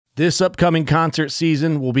This upcoming concert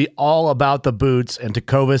season will be all about the boots, and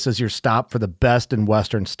Tecovas is your stop for the best in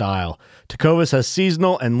Western style. Tecovas has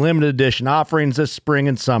seasonal and limited edition offerings this spring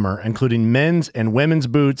and summer, including men's and women's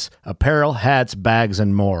boots, apparel, hats, bags,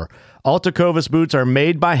 and more. All Tecovas boots are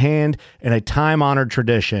made by hand in a time-honored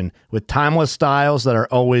tradition with timeless styles that are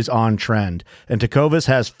always on trend. And Tecovas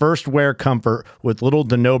has first wear comfort with little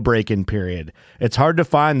to no break-in period. It's hard to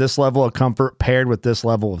find this level of comfort paired with this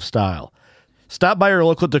level of style. Stop by your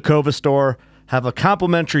local Tecovas store, have a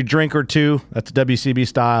complimentary drink or two, that's WCB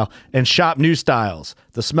style, and shop new styles.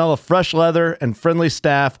 The smell of fresh leather and friendly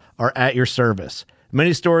staff are at your service.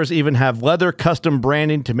 Many stores even have leather custom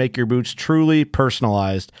branding to make your boots truly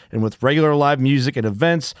personalized. And with regular live music and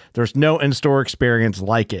events, there's no in-store experience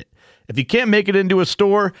like it. If you can't make it into a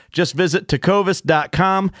store, just visit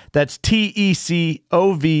tecovas.com. That's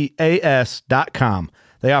TECOVAS.com.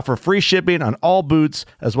 They offer free shipping on all boots,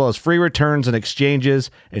 as well as free returns and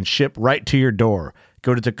exchanges, and ship right to your door.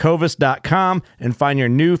 Go to tecovas.com and find your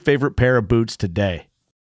new favorite pair of boots today.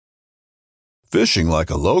 Fishing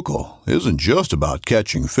like a local isn't just about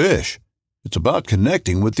catching fish. It's about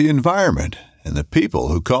connecting with the environment and the people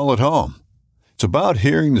who call it home. It's about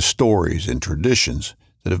hearing the stories and traditions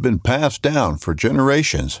that have been passed down for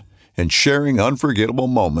generations and sharing unforgettable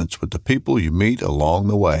moments with the people you meet along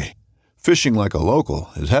the way. Fishing like a local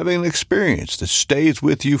is having an experience that stays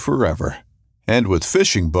with you forever. And with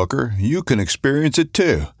Fishing Booker, you can experience it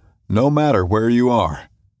too, no matter where you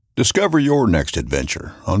are. Discover your next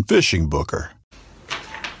adventure on Fishing Booker.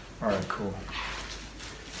 All right, cool.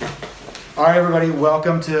 All right, everybody,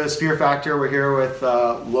 welcome to Spear Factor. We're here with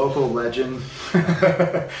local legend,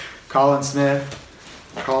 Colin Smith.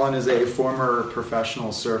 Colin is a former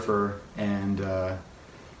professional surfer and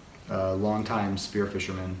longtime spear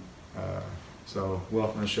fisherman. So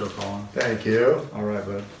welcome to the show, Colin. Thank you. All right,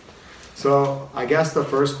 bud. So I guess the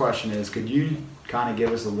first question is, could you kind of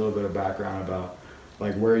give us a little bit of background about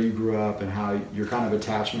like where you grew up and how your kind of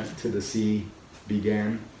attachment to the sea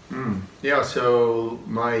began? Yeah, so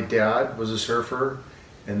my dad was a surfer,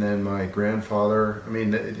 and then my grandfather,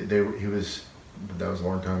 that was a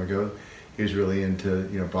long time ago. He was really into,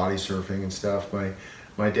 body surfing and stuff. My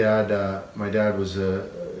dad was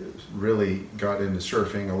really got into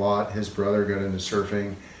surfing a lot. His brother got into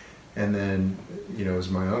surfing, and then it was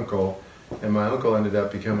my uncle, and my uncle ended up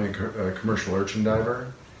becoming a commercial urchin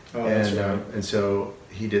diver. Oh, that's right. And so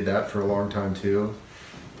he did that for a long time too.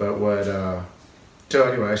 But so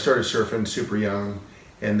anyway, I started surfing super young,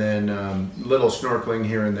 and then little snorkeling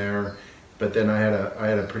here and there. But then I had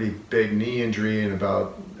a pretty big knee injury in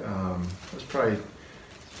about I was probably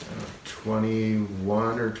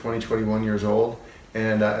 21 or 21 years old,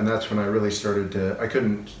 and that's when I really started to. I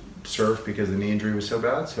couldn't surf because the knee injury was so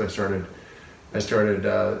bad, so I started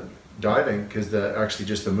diving because actually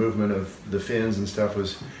just the movement of the fins and stuff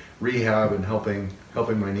was rehab and helping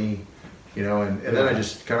my knee, and then I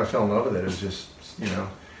just kind of fell in love with it. It was just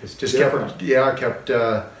It's just different. kept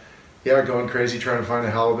going crazy trying to find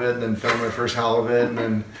a halibut, and then found my first halibut,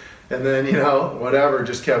 and then whatever,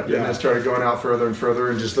 just kept, and I started going out further and further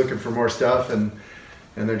and just looking for more stuff, and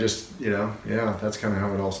they're just, that's kind of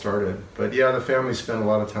how it all started. But yeah, the family spent a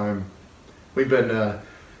lot of time. We've been, a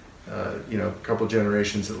couple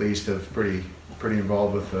generations at least of pretty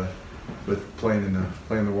involved with playing in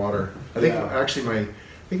the water. I think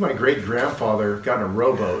my great grandfather got in a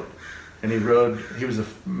rowboat, and he was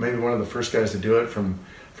maybe one of the first guys to do it from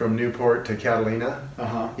Newport to Catalina.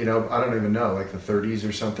 I don't even know, like the 30s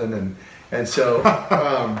or something, and so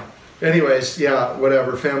anyways, yeah,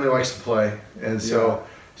 whatever, family likes to play, and so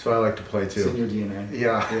I like to play too. It's in your DNA.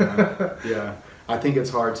 Yeah. I think it's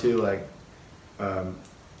hard too, like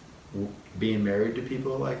being married to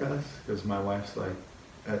people like us, because my wife's like,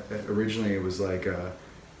 originally it was like,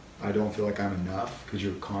 I don't feel like I'm enough, because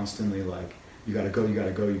you're constantly like, you gotta go, and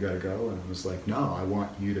I was like, no, I want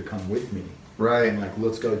you to come with me. Right. And like,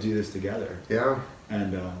 let's go do this together. Yeah.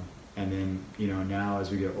 And then, now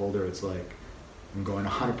as we get older, it's like, I'm going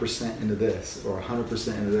 100% into this, or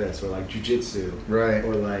 100% into this, or like jujitsu. Right.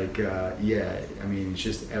 Or like, it's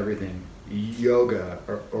just everything. Yoga,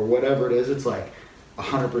 or whatever it is, it's like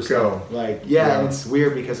 100%. Go. Like, and it's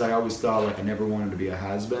weird because I always thought like I never wanted to be a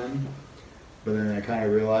has-been. But then I kind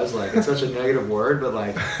of realized like, it's such a negative word, but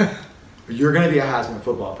like, you're going to be a has-been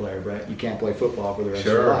football player, but you can't play football for the rest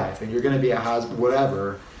of your life. And you're going to be a has-been,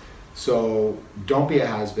 whatever. So don't be a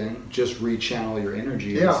has-been. Just rechannel your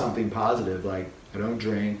energy into something positive. Like, I don't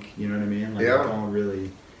drink, you know what I mean? Like, I don't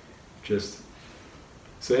really just...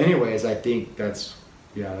 So anyways, I think that's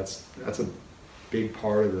a big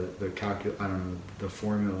part of the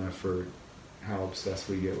formula for how obsessed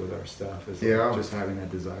we get with our stuff is Yeah. just having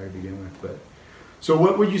that desire to begin with. But so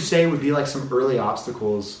what would you say would be like some early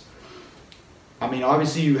obstacles? I mean,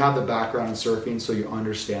 obviously you have the background in surfing, so you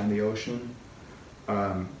understand the ocean.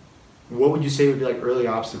 What would you say would be like early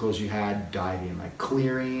obstacles you had diving, like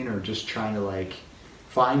clearing or just trying to like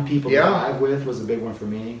find people to dive with was a big one for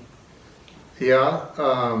me. Yeah.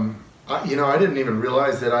 I didn't even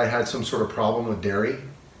realize that I had some sort of problem with dairy,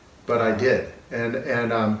 but I did.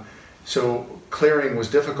 So clearing was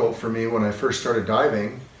difficult for me when I first started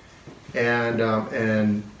diving, and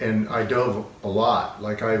I dove a lot.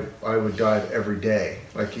 Like I would dive every day,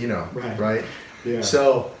 like right? Yeah.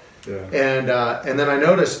 So. Yeah. And then I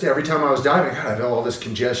noticed every time I was diving, God, I had all this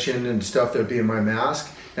congestion and stuff that would be in my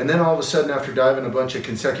mask. And then all of a sudden, after diving a bunch of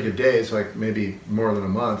consecutive days, like maybe more than a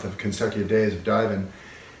month of consecutive days of diving,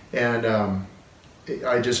 and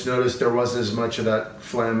I just noticed there wasn't as much of that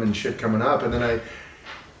phlegm and shit coming up. And then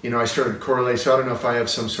I started correlating. So I don't know if I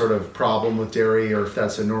have some sort of problem with dairy or if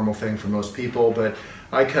that's a normal thing for most people, but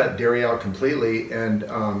I cut dairy out completely, and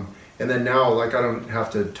then now, like, I don't have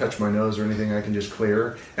to touch my nose or anything. I can just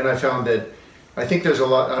clear. And I found that I think there's a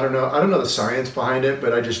lot. I don't know the science behind it,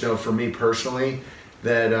 but I just know for me personally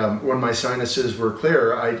that when my sinuses were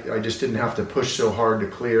clear, I just didn't have to push so hard to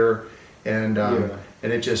clear, and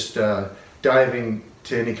it just diving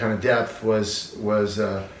to any kind of depth was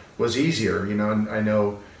easier. And I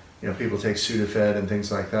know people take Sudafed and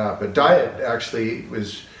things like that, but diet actually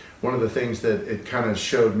was one of the things that it kind of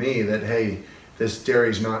showed me that, hey, this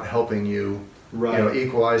dairy's not helping you,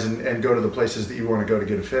 equalize and go to the places that you want to go to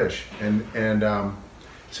get a fish.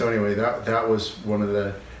 So anyway, that was one of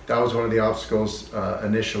the obstacles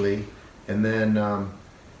initially, and then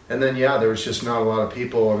there was just not a lot of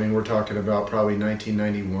people. I mean, we're talking about probably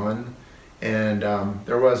 1991, and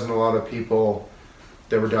there wasn't a lot of people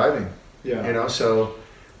that were diving. Yeah. So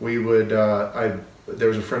we would. There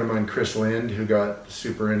was a friend of mine, Chris Lind, who got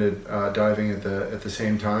super into diving at the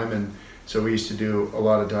same time, and so we used to do a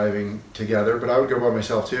lot of diving together. But I would go by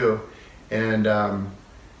myself too, and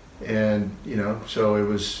so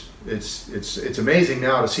it's amazing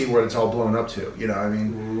now to see what it's all blown up to. I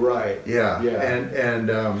mean, right? Yeah.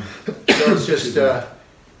 Yeah. So it's just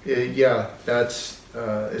that's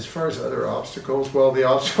as far as other obstacles. Well, the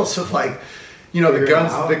obstacles of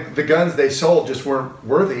the guns they sold just weren't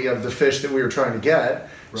worthy of the fish that we were trying to get.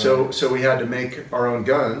 Right. So we had to make our own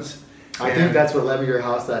guns. I think that's what led me to your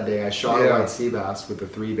house that day. I shot a white sea bass with a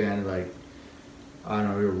 3-band, a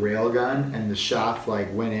rail gun, and the shaft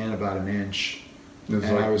went in about an inch. And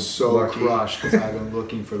I was so crushed because I've been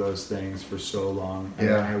looking for those things for so long. And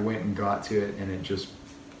then I went and got to it, and it just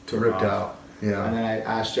ripped off. out. Yeah. And then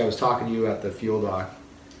I was talking to you at the fuel dock.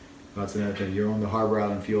 That's another thing. You're on the Harbor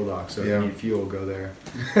Island fuel dock, so if you need fuel, go there.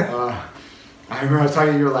 I remember I was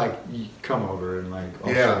talking to you. You were like, "Come over and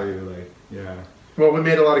I'll show you." Well, we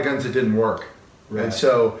made a lot of guns that didn't work, right. And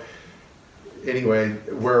so anyway,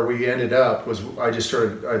 where we ended up was I just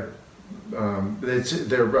started.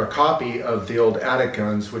 They're a copy of the old Attic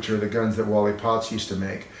guns, which are the guns that Wally Potts used to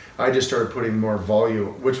make. I just started putting more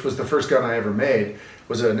volume, which was the first gun I ever made,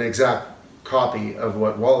 was an exact copy of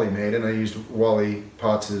what Wally made, and I used Wally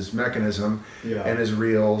Potts's mechanism and his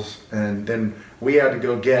reels, and then we had to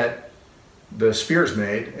go get the spears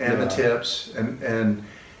made and the tips, and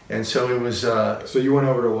so it was. So you went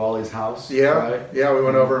over to Wally's house? Yeah, right? Yeah, we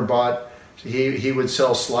went over and bought. He would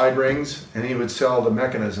sell slide rings, and he would sell the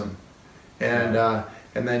mechanism, and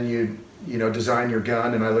then you design your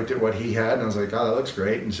gun, and I looked at what he had, and I was like, oh, that looks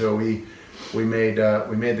great, and so we made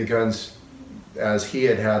the guns as he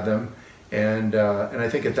had them. And I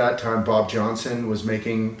think at that time Bob Johnson was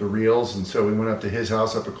making the reels, and so we went up to his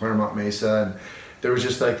house up at Claremont Mesa, and there was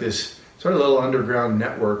just this sort of little underground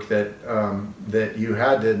network that you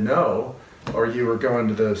had to know, or you were going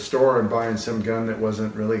to the store and buying some gun that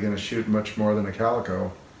wasn't really going to shoot much more than a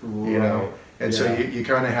calico, And so you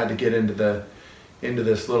kind of had to get into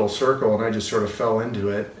this little circle, and I just sort of fell into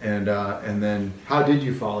it, and then. How did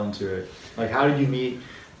you fall into it? How did you meet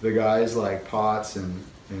the guys like Potts and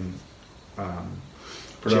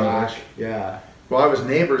Jack? Yeah. Well, I was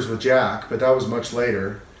neighbors with Jack, but that was much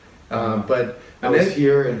later. But I was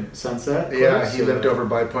here in Sunset. Yeah, he lived over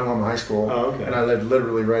by Point Loma High School. Oh, okay. And I lived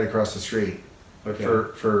literally right across the street. Okay.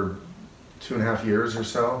 For 2.5 years or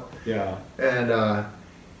so. Yeah.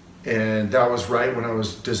 And that was right when I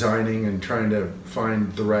was designing and trying to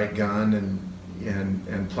find the right gun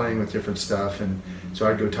and playing with different stuff, and so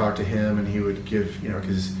I'd go talk to him, and he would give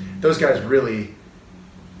because those guys really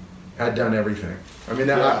had done everything. I mean,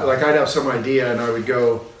 I'd have some idea, and I would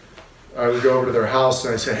go over to their house,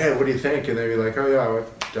 and I said, hey, what do you think? And they'd be like, oh yeah,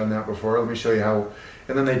 I've done that before. Let me show you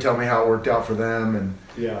and then they tell me how it worked out for them, and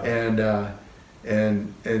Yeah.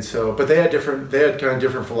 and so, but they had kind of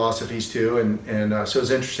different philosophies too, and so it's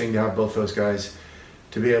interesting to have both those guys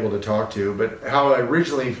to be able to talk to. But how I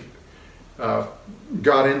originally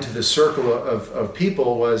got into the circle of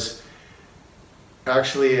people was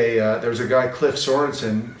actually there's a guy, Cliff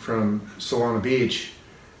Sorensen from Solana Beach,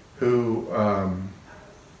 who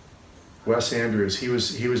Wes Andrews. He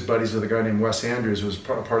was buddies with a guy named Wes Andrews, who was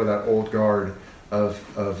part of that old guard of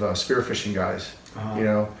spearfishing guys. You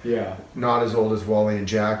know, Yeah. not as old as Wally and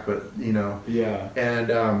Jack, but you know, Yeah.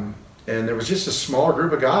 and there was just a small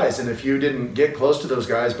group of guys, and if you didn't get close to those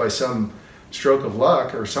guys by some stroke of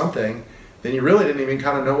luck or something, then you really didn't even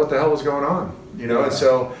kind of know what the hell was going on, you know. Yeah. And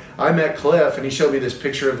so I met Cliff, and he showed me this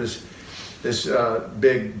picture of this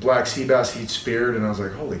big black sea bass he'd speared, and I was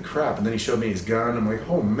like, holy crap! And then he showed me his gun. I'm like,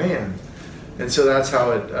 oh man! And so that's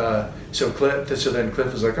how it. So then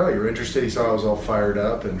Cliff was like, oh, you're interested? He saw I was all fired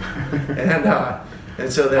up, and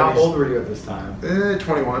so then How old were you at this time?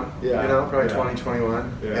 21. Yeah. You know, probably Yeah. 20,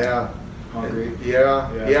 21. Yeah. Yeah. Hungry?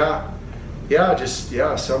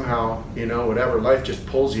 Yeah, somehow, you know, whatever, life just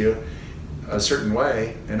pulls you a certain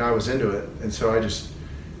way, and I was into it, and so I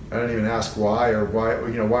didn't even ask why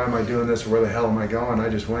why am I doing this, or where the hell am I going? I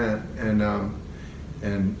just went, and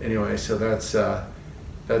anyway, so that's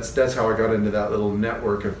how I got into that little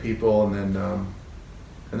network of people, and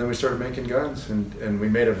then we started making guns, and we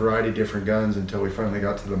made a variety of different guns until we finally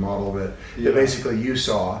got to the model that basically you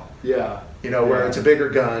saw, Yeah. you know, where it's a bigger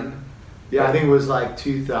gun. Yeah, I think it was like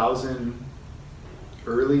 2000,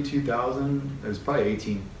 early 2000. It was probably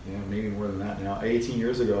 18, maybe more than that now. 18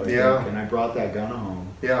 years ago, I think. And I brought that gun home.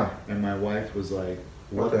 Yeah. And my wife was like,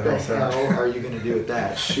 what the the hell's that? hell are you going to do with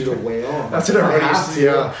that? Shoot a whale? I'm That's like, what everybody "I used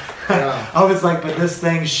have to, yeah. I was like, but this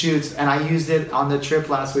thing shoots, and I used it on the trip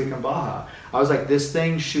last week in Baja. I was like, this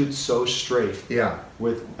thing shoots so straight. Yeah.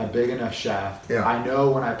 With a big enough shaft. Yeah. I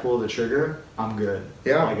know when I pull the trigger, I'm good.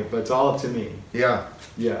 Yeah. Like, if it's all up to me. Yeah.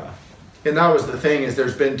 Yeah. And that was the thing, is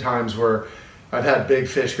there's been times where I've had big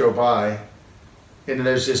fish go by, and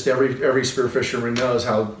there's just every spear fisherman knows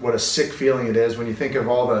what a sick feeling it is when you think of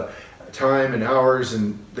all the time and hours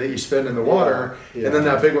that you spend in the water, Yeah. and then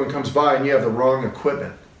that big one comes by and you have the wrong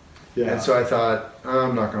equipment. Yeah. And so I thought,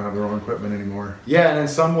 I'm not going to have the wrong equipment anymore. Yeah, and in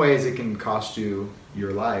some ways it can cost you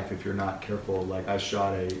your life if you're not careful. Like, I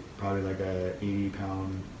shot probably like a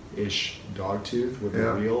 80-pound-ish dog tooth with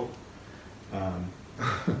a reel.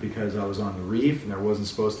 Because I was on the reef and there wasn't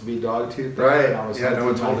supposed to be dog tooth there. Right. And I was Yeah, no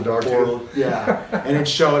one hunting told my the dog coral- tooth. Yeah. And it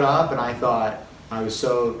showed up, and I thought, I was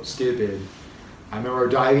so stupid. I remember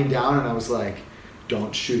diving down and I was like,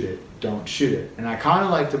 don't shoot it. Don't shoot it. And I kind of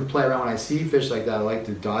like to play around when I see fish like that. I like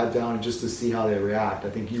to dive down just to see how they react. I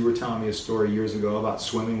think you were telling me a story years ago about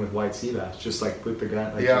swimming with white sea bass. Just like put the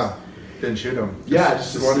gun. Like, Yeah. Didn't shoot them.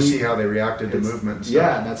 Just to wanted to see- see how they reacted to movement and stuff.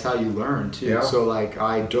 Yeah, and that's how you learn too. Yeah. So like,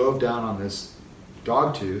 I dove down on this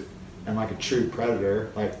dog tooth, and like a true predator,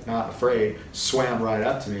 like not afraid, swam right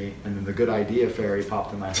up to me, and then the good idea fairy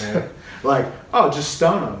popped in my head. Like, oh, just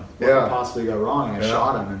stone him. What Yeah. could possibly go wrong? And I Yeah.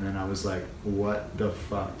 shot him, and then I was like, what the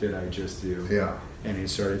fuck did I just do? Yeah. And he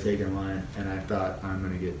started taking line, and I thought, I'm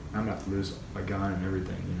gonna have to lose my gun and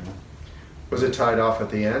everything, you know. Was it tied off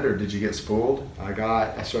at the end, or did you get spooled? I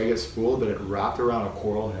started to get spooled, but it wrapped around a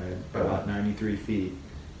coral head about 93 feet.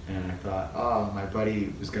 And I thought, oh, my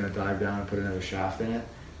buddy was going to dive down and put another shaft in it.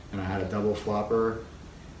 And I had a double flopper,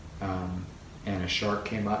 and a shark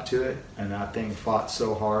came up to it. And that thing fought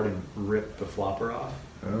so hard and ripped the flopper off,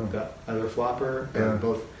 the other flopper. Yeah. And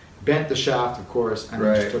both bent the shaft, of course, and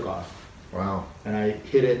then just took off. Wow. And I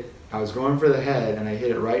hit it. I was going for the head, and I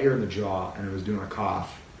hit it right here in the jaw, and it was doing a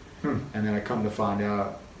cough. And then I come to find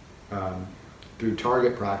out through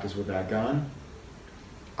target practice with that gun,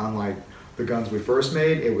 unlike the guns we first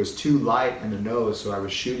made, it was too light in the nose, so I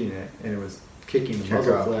was shooting it, and it was kicking the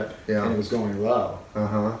muzzle flip, and it was going low.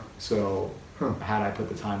 So had I put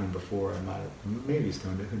the time in before, I might have maybe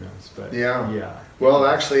stoned it, who knows. But yeah. Well,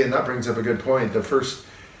 actually, and that brings up a good point. The first,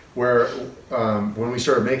 when we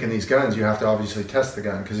started making these guns, you have to obviously test the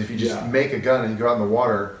gun, because if you just make a gun and you go out in the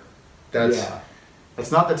water,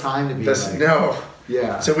 that's not the time to be like, no.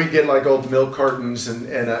 Yeah. So we'd get like old milk cartons and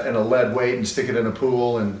a lead weight and stick it in a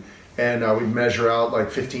pool, and we'd measure out like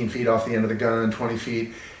 15 feet off the end of the gun, 20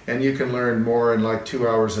 feet, and you can learn more in like 2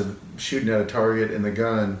 hours of shooting at a target in the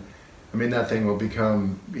gun. I mean, that thing will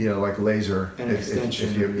become, like laser. An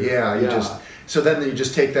extension. So then you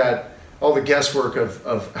just take that, all the guesswork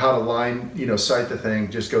of how to line, sight the thing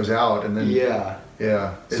just goes out, and then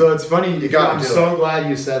So it's funny. I'm so glad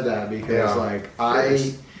you said that,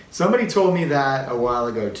 because Somebody told me that a while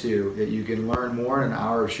ago too, that you can learn more in an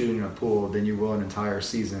hour of shooting in a pool than you will an entire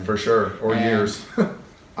season. For sure, or And years.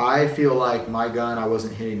 I feel like my gun, I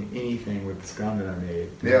wasn't hitting anything with this gun that I made.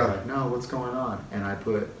 And I Yeah. was like, no, what's going on? And I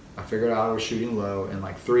figured out I was shooting low. In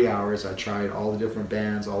like 3 hours, I tried all the different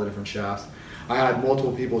bands, all the different shafts. I had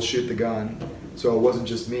multiple people shoot the gun, so it wasn't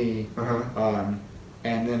just me. Uh-huh.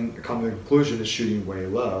 And then come to the conclusion is shooting way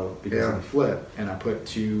low because of the flip. And I put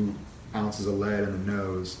 2 ounces of lead in the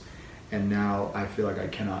nose, and now I feel like I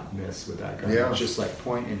cannot miss with that gun. Yeah. It's just like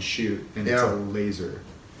point and shoot, and it's a laser.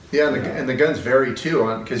 Yeah, and the guns vary too,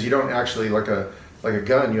 on because you don't actually like a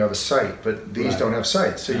gun. You have a sight, but these don't have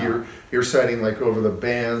sights. So you're sighting like over the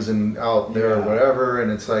bands and out there or whatever,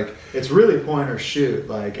 and it's like it's really point or shoot.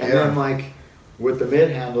 Like, and then like with the mid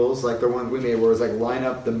handles, like the one we made, where it's like line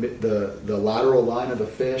up the lateral line of the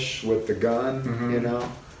fish with the gun, you know.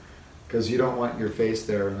 Because you don't want your face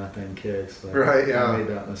there when that thing kicks. Like, right, yeah. I made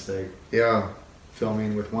that mistake. Yeah.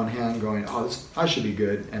 Filming with one hand going, oh, I should be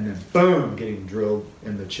good. And then boom, getting drilled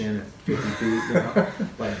in the chin at 50 feet, you know,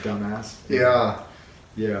 like dumbass. Yeah.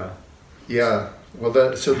 Yeah. Yeah.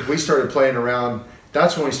 Well, so we started playing around.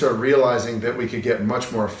 That's when we started realizing that we could get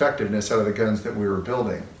much more effectiveness out of the guns that we were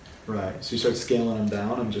building. Right. So you start scaling them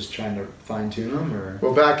down and just trying to fine tune them, or?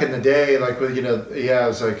 Well, back in the day, like, you know, it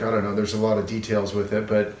was like, I don't know, there's a lot of details with it,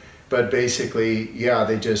 but basically,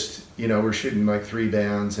 they just, you know, we're shooting like 3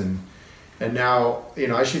 bands, and now, you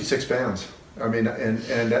know, I shoot 6 bands. I mean,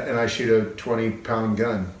 and I shoot a 20-pound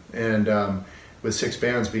gun, and with 6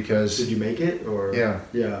 bands because. Did you make it, or? Yeah.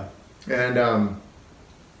 Yeah.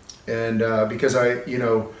 And because I, you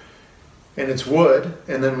know, and it's wood,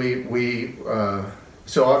 and then we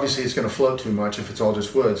so obviously it's going to float too much if it's all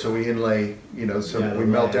just wood. So we inlay, you know, we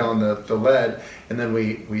melt down the lead, and then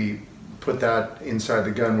we put that inside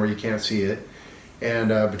the gun where you can't see it, and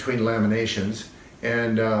between laminations,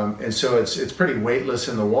 and so it's pretty weightless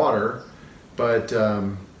in the water, but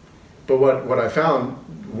what I found,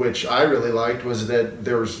 which I really liked, was that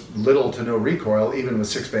there was little to no recoil even with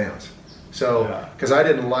 6 bands. So because I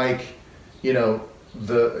didn't like, you know,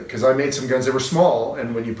 because I made some guns that were small,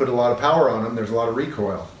 and when you put a lot of power on them, there's a lot of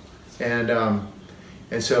recoil, and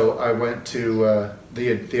so I went to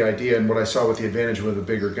the idea, and what I saw with the advantage with the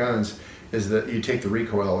bigger guns is that you take the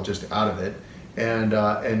recoil just out of it, and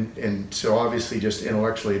so obviously just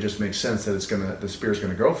intellectually it just makes sense that the spear's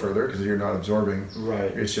gonna go further because you're not absorbing. Right.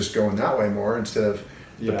 It's just going that way more instead of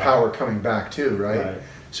the power coming back too, right?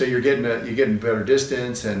 So you're getting better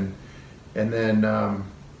distance, and then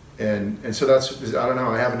and so that's, I don't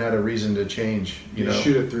know, I haven't had a reason to change. You know,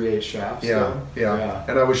 shoot a 3/8 shaft. Yeah.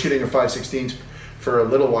 And I was shooting a 5/16 for a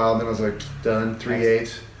little while, and then I was like, done,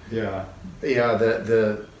 3/8. Yeah.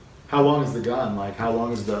 The how long is the gun? Like, how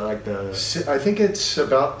long is the I think it's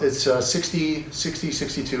 60,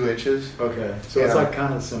 62 inches. Okay, so it's like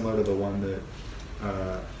kind of similar to the one that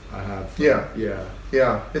I have.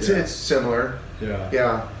 It's similar.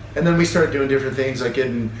 Yeah. And then we started doing different things, like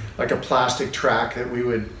getting like a plastic track that we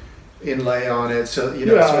would inlay on it, so you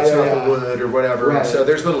know, so it's not the wood or whatever. Right. So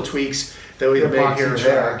there's little tweaks that we make here and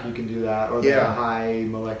there. You can do that, or the high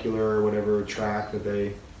molecular or whatever track that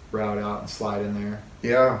they route out and slide in there.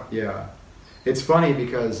 Yeah. It's funny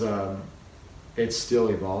because it's still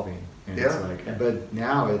evolving, and it's like, but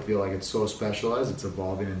now I feel like it's so specialized. It's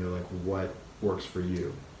evolving into like what works for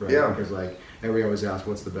you, right? Yeah. Because like everybody always asks,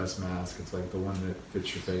 what's the best mask? It's like the one that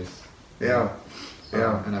fits your face. Yeah.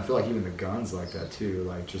 And I feel like even the guns like that too,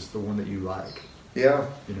 like just the one that you like. Yeah.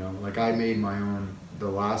 You know, like I made my own, the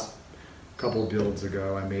last couple builds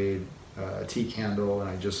ago, I made a teak handle, and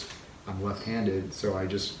I'm left-handed, so I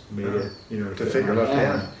just made it, you know, to fit your left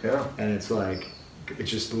hand. Yeah. And it's like, it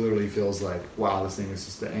just literally feels like, wow, this thing is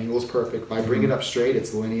just, the angle's perfect. If I bring it up straight,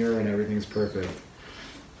 it's linear and everything's perfect.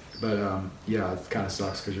 But it kind of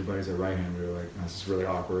sucks because your buddies are right-handed. You're like, this is really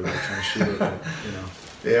awkward, like trying to shoot it, but, you know.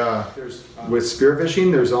 Yeah. With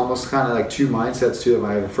spearfishing, there's almost kind of like 2 mindsets to it.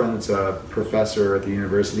 I have a friend that's a professor at the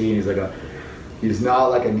university, and he's not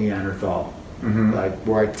like a Neanderthal. Like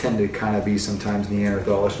where I tend to kind of be sometimes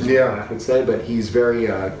Neanderthalish, is what I would say, but he's very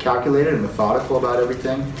calculated and methodical about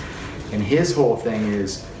everything. And his whole thing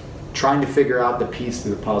is trying to figure out the piece to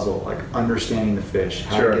the puzzle, like understanding the fish,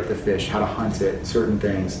 how to get the fish, how to hunt it, certain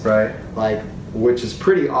things. Right. Like, which is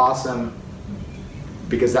pretty awesome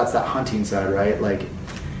because that's that hunting side, right? Like,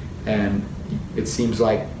 and it seems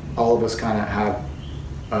like all of us kind of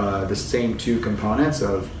have the same 2 components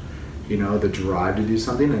of, you know, the drive to do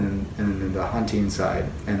something, and then the hunting side,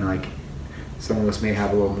 and like some of us may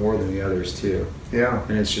have a little more than the others too. Yeah.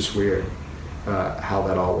 And it's just weird how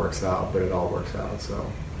that all works out, but it all works out. So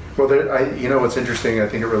Well, you know what's interesting, I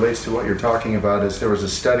think it relates to what you're talking about, is there was a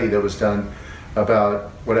study that was done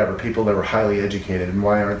about people that were highly educated, and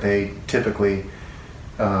why aren't they typically,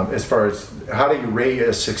 as far as how do you rate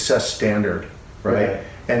a success standard, right?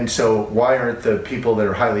 And so why aren't the people that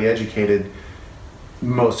are highly educated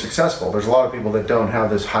most successful? There's a lot of people that don't have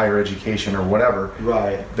this higher education or whatever.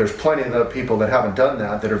 Right. There's plenty of the people that haven't done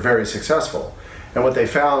that are very successful. And what they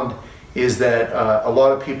found is that a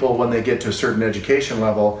lot of people, when they get to a certain education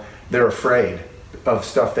level, they're afraid of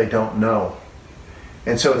stuff they don't know.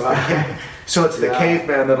 And so it's the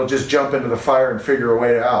caveman that'll just jump into the fire and figure a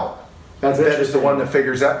way out. That is the one that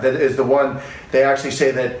figures out. That is the one. They actually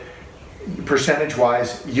say that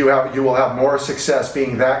percentage-wise, you will have more success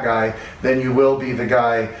being that guy than you will be the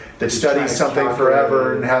guy that studies something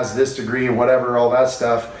forever and has this degree and whatever, all that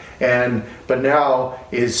stuff. But now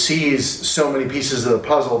sees so many pieces of the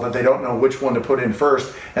puzzle that they don't know which one to put in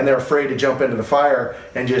first, and they're afraid to jump into the fire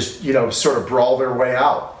and just sort of brawl their way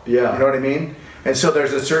out. Yeah. You know what I mean? And so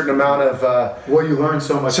there's a certain amount of well, you learn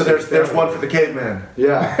so much. So there's one for the caveman.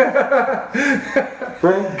 Yeah.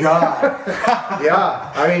 Thank God.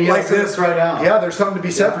 Yeah, I mean, like this right now. Yeah, there's something to be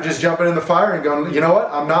said for just jumping in the fire and going, you know what?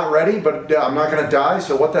 I'm not ready, but I'm not going to die.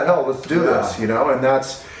 So what the hell? Let's do this.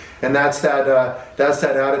 And that's that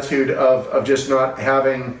attitude of just not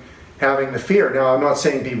having the fear. Now, I'm not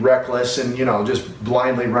saying be reckless and just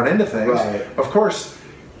blindly run into things. Right. Of course,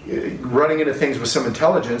 running into things with some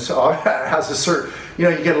intelligence has a certain, you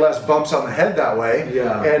get less bumps on the head that way.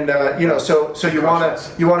 Yeah. And so you want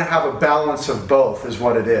to have a balance of both, is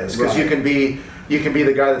what it is, because you can be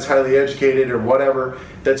the guy that's highly educated or whatever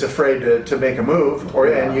that's afraid to make a move,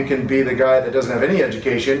 and you can be the guy that doesn't have any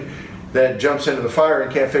education that jumps into the fire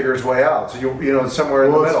and can't figure his way out. So somewhere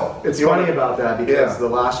in the middle. It's funny about that because the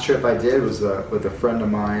last trip I did was with a friend of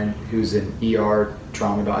mine who's an ER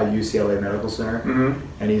trauma at UCLA Medical Center,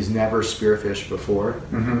 and he's never spearfished before.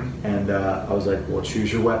 And I was like, well,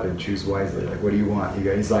 choose your weapon, choose wisely. Like, what do you want?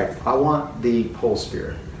 He's like, I want the pole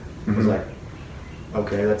spear. I was like,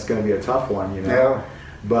 okay, that's going to be a tough one, Yeah.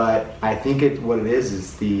 But I think what it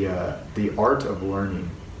is the art of learning,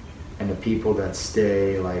 and the people that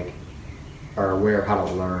stay are aware of how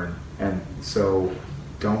to learn. And so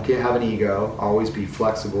don't have an ego, always be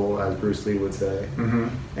flexible, as Bruce Lee would say.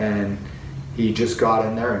 And he just got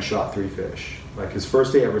in there and shot 3 fish. Like his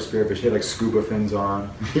first day ever spearfish, he had scuba fins on.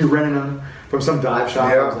 He rented them from some dive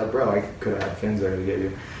shop. I was like, bro, I could have had fins there to get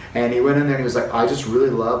you. And he went in there and he was like, I just really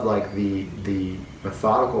love the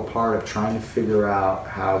methodical part of trying to figure out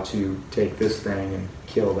how to take this thing and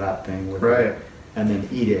kill that thing with it and then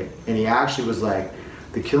eat it. And he actually was like,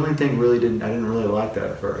 the killing thing I didn't really like that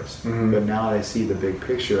at first. But now that I see the big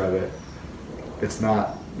picture of it, it's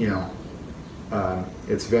not,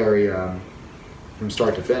 it's very, from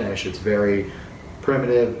start to finish, it's very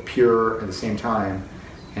primitive, pure at the same time,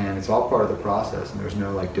 and it's all part of the process, and there's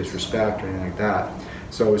no disrespect or anything like that.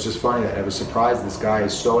 So it was just funny that I was surprised this guy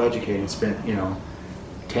is so educated, spent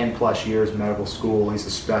 10 plus years in medical school, he's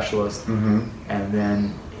a specialist, and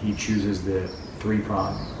then he chooses the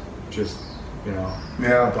 3-prong, just the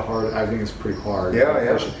hard. I think it's pretty hard.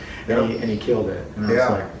 And he killed it, and I was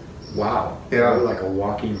like, wow, really like a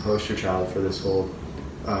walking poster child for this whole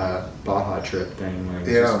Baja trip thing.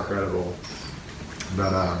 It's just incredible.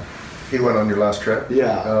 But he went on your last trip.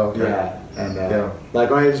 Yeah. Oh, okay. Yeah. And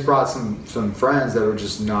I just brought some friends that were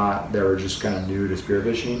just kind of new to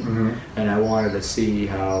spearfishing, and I wanted to see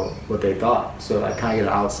what they thought. So I kind of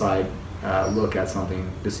get an outside look at something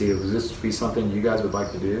to see, would this be something you guys would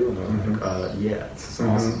like to do? And they're like, yeah, it's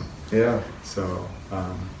awesome. Yeah. So,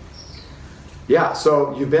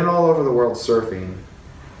 so you've been all over the world surfing,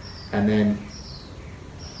 and then,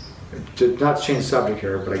 not to change the subject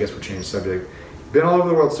here, but I guess we'll change the subject. Been all over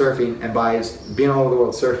the world surfing, and by being all over the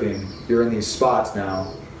world surfing, you're in these spots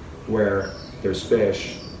now where there's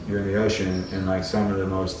fish, you're in the ocean, and some of the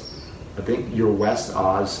most, I think your West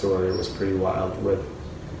Oz story was pretty wild with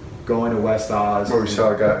going to West Oz. Where we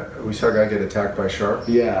saw a guy get attacked by a shark.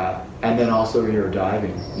 Yeah, and then also you were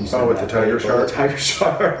diving. With the tiger shark. The tiger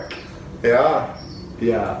shark. Yeah.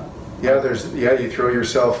 Yeah. Yeah. You throw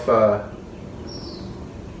yourself.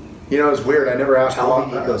 It's weird. I never asked why.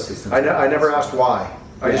 I never asked why.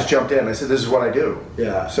 I just jumped in. I said, "This is what I do."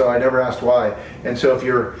 Yeah. So I never asked why. And so if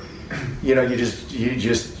you're, you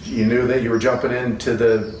knew that you were jumping into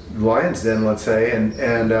the lion's den, let's say,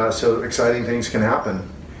 and so exciting things can happen.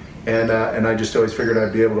 And I just always figured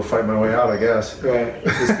I'd be able to fight my way out, I guess. Right.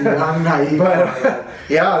 Just the young, naive. But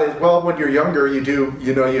well, when you're younger,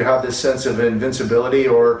 you have this sense of invincibility,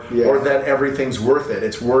 or that everything's worth it.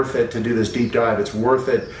 It's worth it to do this deep dive. It's worth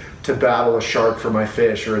it to battle a shark for my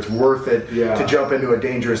fish, or it's worth it to jump into a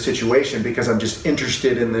dangerous situation because I'm just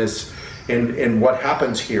interested in this, in what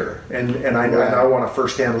happens here, and I want a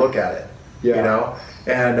firsthand look at it. You know,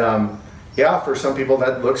 and for some people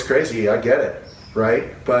that looks crazy. I get it,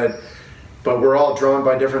 right? But we're all drawn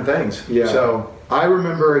by different things. Yeah. So I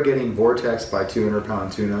remember getting vortexed by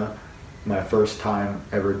 200-pound tuna. My first time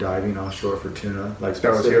ever diving offshore for tuna, like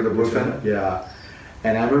that was here, the bluefin. Yeah,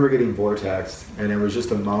 and I remember getting vortexed, and it was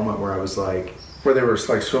just a moment where I was like, where they were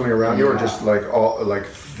like swimming around you, or just like all like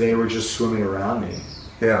they were just swimming around me.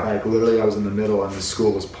 Yeah. Like literally, I was in the middle, and the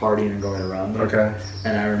school was partying and going around me. Okay.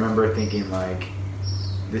 And I remember thinking like,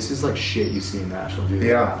 this is like shit you see in National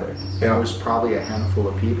Geographic. Yeah. There was probably a handful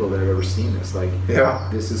of people that have ever seen this. Like,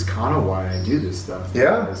 this is kind of why I do this stuff.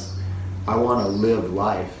 Yeah. Because I want to live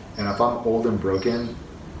life. And if I'm old and broken,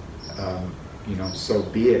 you know, so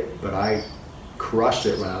be it. But I crushed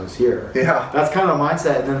it when I was here. Yeah. That's kind of the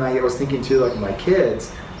mindset. And then I was thinking too, like my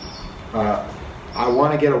kids, I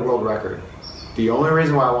want to get a world record. The only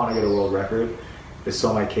reason why I want to get a world record is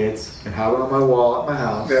so my kids can have it on my wall at my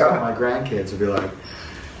house. So my grandkids will be like,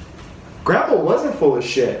 Grandpa wasn't full of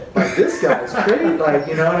shit. Like, this guy's crazy. Like,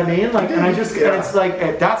 you know what I mean? Like, and I just, and it's like,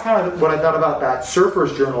 that's kind of what I thought about that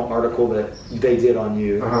Surfer's Journal article that they did on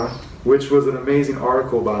you, which was an amazing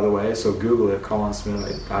article, by the way. So Google it, Colin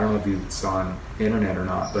Smith. I don't know if you saw on the internet or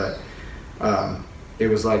not, but it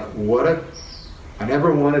was like, I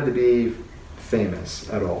never wanted to be famous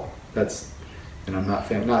at all. That's, and I'm not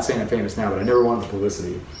saying I'm famous now, but I never wanted the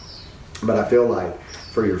publicity. But I feel like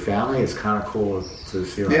for your family, it's kind of cool to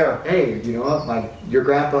see like, hey, you know what, like your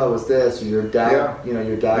grandpa was this, or your dad, you know,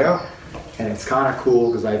 your dad, and it's kind of cool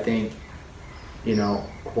because I think, you know,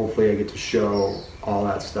 hopefully I get to show all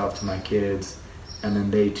that stuff to my kids, and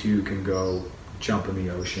then they too can go jump in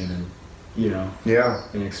the ocean and, you know,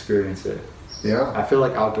 and experience it. Yeah. I feel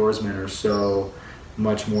like outdoorsmen are so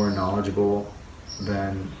much more knowledgeable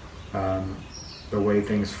than the way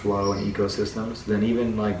things flow in ecosystems than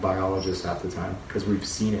even like biologists half the time, because we've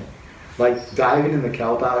seen it. Like diving in the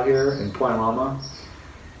kelp out here in Point Loma,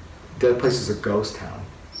 that place is a ghost town.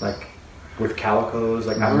 Like with calicos,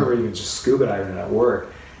 like I remember even just scuba diving at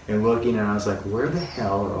work and looking, and I was like, where the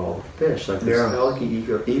hell are all the fish? Like this healthy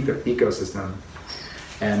ecosystem,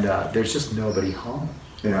 and there's just nobody home.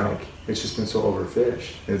 Like it's just been so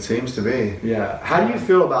overfished. It seems to be. Yeah. How do you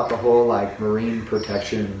feel about the whole like marine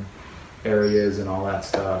protection areas and all that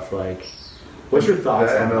stuff? Like, what's your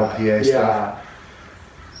thoughts on MLPA that? stuff?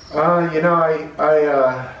 You know,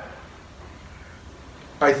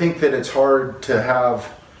 I think that it's hard to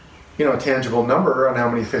have, you know, a tangible number on how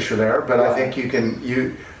many fish are there, but I think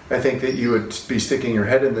I think that you would be sticking your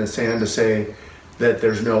head in the sand to say that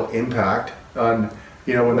there's no impact on,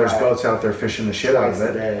 you know, when there's boats out there fishing the shit out of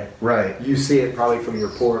it. Right. You see it probably from your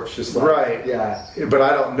porch, just like, right. Yeah. But I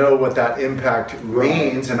don't know what that impact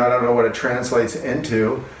means, and I don't know what it translates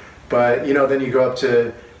into. But, you know, then you go up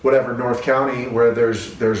to whatever North County, where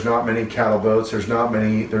there's not many cattle boats, there's not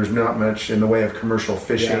much in the way of commercial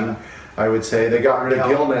fishing. I would say they got rid of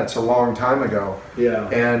gill nets a long time ago. Yeah.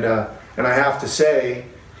 And I have to say,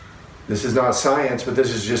 this is not science, but this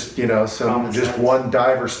is just, you know, one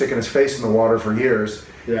diver sticking his face in the water for years,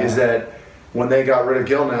 is that when they got rid of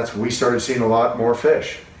gill nets, we started seeing a lot more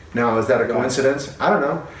fish. Now, is that a coincidence? I don't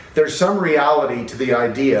know. There's some reality to the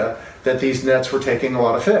idea that these nets were taking a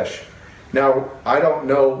lot of fish. Now, I don't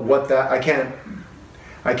know what that, I can't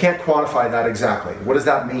quantify that exactly. What does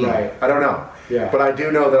that mean? Right. I don't know. Yeah. But I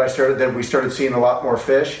do know that we started seeing a lot more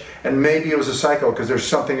fish, and maybe it was a cycle, because there's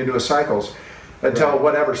something to do with cycles.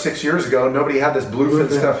 Until 6 years ago, nobody had this bluefin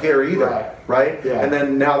stuff here either, right? Yeah. And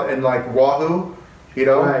then now, and like wahoo, you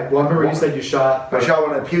know. Right. Well, I remember you said you shot. I shot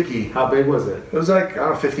one at Pukey. How big was it? It was like, I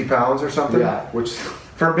don't know, 50 pounds or something. Yeah. Which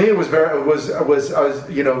for me it was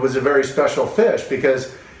a very special fish,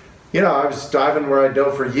 because, you know, I was diving where I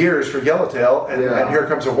dove for years for yellowtail, and here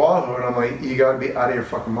comes a wahoo, and I'm like, you got to be out of your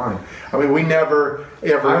fucking mind. I mean, we never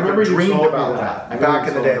ever dreamed about that back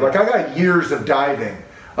in the day. Like, I got years of diving.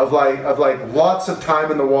 Of lots of time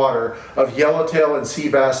in the water, of yellowtail and sea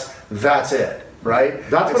bass. That's it, right?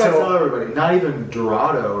 That's what I tell everybody. Not even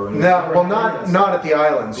Dorado or anything. No, well, not at the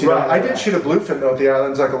islands. You know, I did shoot a bluefin though at the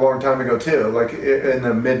islands like a long time ago too. Like in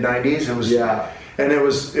the mid '90s, it was. Yeah. And it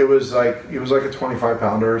was like a 25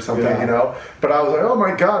 pounder or something, you know. But I was like, oh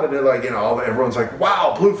my god! And it, like, you know, everyone's like,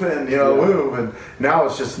 wow, bluefin, you know, woo. And now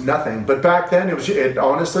it's just nothing. But back then,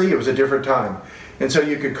 honestly, it was a different time, and so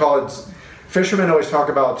you could call it. Fishermen always talk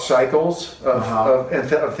about cycles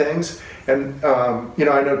of things, And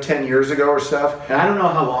I know 10 years ago or stuff. And I don't know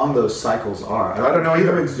how long those cycles are. I don't know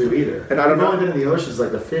either. Humans do either. And I don't We've know. only been in the oceans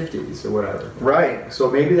like the 50s or whatever. Right. So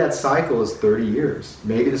maybe that cycle is 30 years.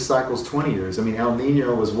 Maybe the cycle is 20 years. I mean, El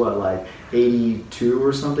Nino was what, like 82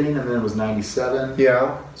 or something, and then it was 97.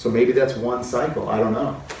 Yeah. So maybe that's one cycle. I don't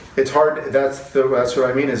know. It's hard. That's what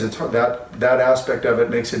I mean. Is it's hard, that aspect of it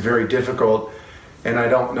makes it very difficult, and I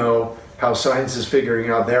don't know how science is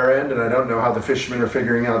figuring out their end, and I don't know how the fishermen are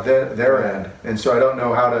figuring out their end, and so I don't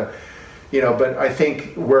know how to, But I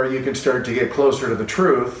think where you can start to get closer to the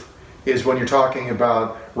truth is when you're talking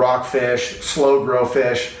about rockfish, slow grow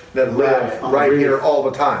fish that live right here all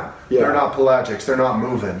the time. Yeah. They're not pelagics. They're not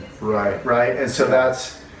moving. Right. Right. And so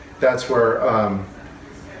that's where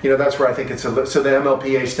that's where I think it's so the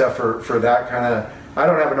MLPA stuff for that kind of, I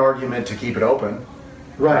don't have an argument to keep it open.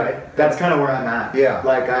 Right. That's kind of where I'm at. Yeah.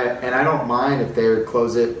 I don't mind if they would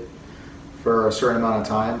close it for a certain amount of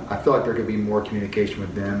time. I feel like there could be more communication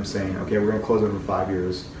with them saying, okay, we're going to close it for 5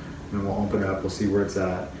 years, and then we'll open it up, we'll see where it's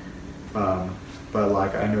at.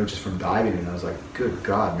 But I know just from diving, and I was like, good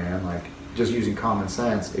God, man, just using common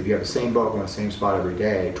sense, if you have the same boat going to the same spot every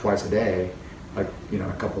day, twice a day, a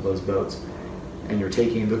couple of those boats, and you're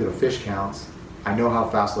look at the fish counts, I know how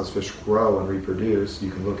fast those fish grow and reproduce,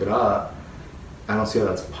 you can look it up. I don't see how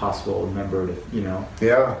that's possible, remember,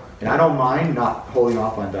 Yeah. And I don't mind not holding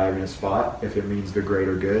off on diving a spot if it means the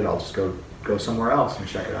greater good. I'll just go somewhere else and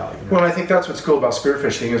check it out. Well, I think that's what's cool about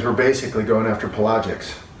spearfishing is we're basically going after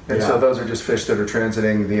pelagics. And so those are just fish that are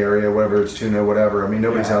transiting the area, whether it's tuna, whatever. I mean,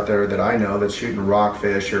 nobody's out there that I know that's shooting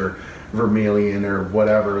rockfish or vermilion or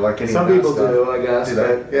whatever, like any Some of that people stuff. do, I guess. Do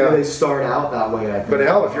they? But Yeah. they start out that way, I think. But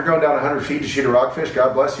hell, if you're going down 100 feet to shoot a rockfish,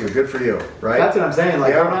 God bless you. Good for you, right? That's what I'm saying.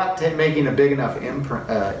 Yeah. We're not making a big enough imprint,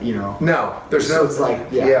 No, there's so no. it's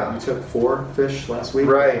like, you took 4 fish last week.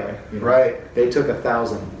 Right, Okay, right. They took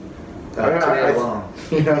 1,000 today alone.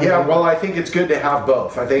 Yeah, well, I think it's good to have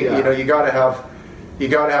both. I think you got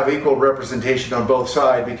to have equal representation on both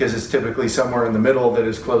sides because it's typically somewhere in the middle that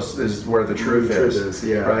is close is where the truth is.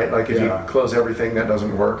 Yeah. Right. Like if you close everything, that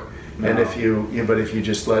doesn't work. No. And if you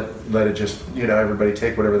just let it just everybody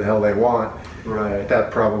take whatever the hell they want. Right. That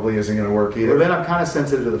probably isn't going to work either. Well, then I'm kind of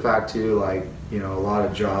sensitive to the fact too, a lot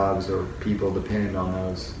of jobs or people depend on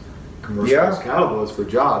those commercial cattle boats for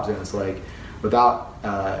jobs, and it's like without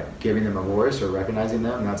giving them a voice or recognizing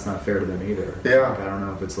them, that's not fair to them either. Yeah. I don't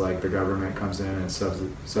know if it's like the government comes in and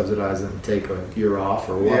subsidizes them and take a year off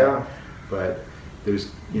or what. Yeah. But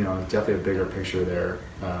there's definitely a bigger picture there,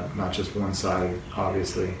 not just one side,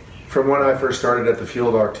 obviously. From when I first started at the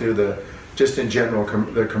fuel dock too, just in general,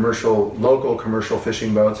 the local commercial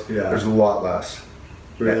fishing boats, there's a lot less.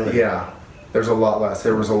 Really? Yeah. There's a lot less.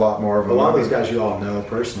 There was a lot more of them. A lot of those guys you all know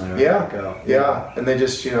personally. Right? Yeah. And they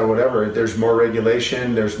just, whatever. There's more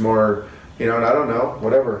regulation. There's more, and I don't know,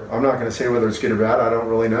 whatever. I'm not going to say whether it's good or bad. I don't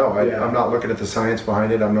really know. I'm not looking at the science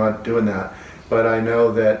behind it. I'm not doing that. But I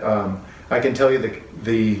know that I can tell you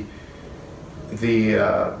the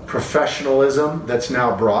professionalism that's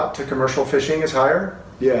now brought to commercial fishing is higher.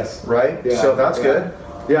 Yes. Right? Yeah. So that's good.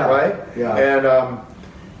 Yeah. Right? Yeah.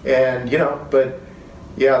 And but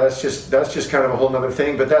yeah, that's just kind of a whole nother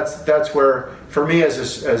thing. But that's where, for me as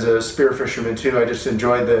a spear fisherman too, I just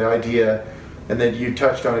enjoyed the idea, and then you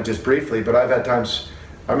touched on it just briefly. But I've had times,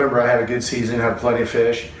 I remember I had a good season, had plenty of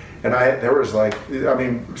fish, and there was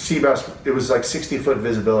sea bass. It was like 60-foot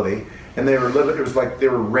visibility, and it was like they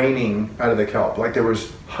were raining out of the kelp. Like there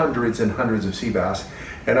was hundreds and hundreds of sea bass,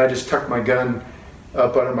 and I just tucked my gun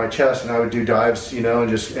up under my chest, and I would do dives, and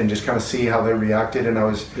just kind of see how they reacted. And I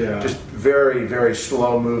was just very, very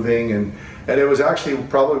slow moving, and it was actually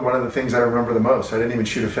probably one of the things I remember the most. I didn't even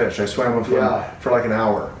shoot a fish. I swam with them for like an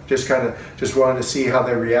hour, just wanted to see how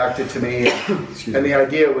they reacted to me. And the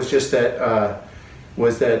idea was just that I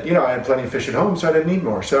had plenty of fish at home, so I didn't need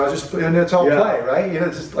more. So I was and it's all play, right?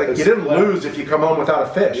 It's just like you didn't lose if you come home without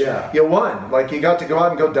a fish. Yeah. You won. Like you got to go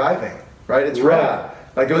out and go diving, right? It's rad.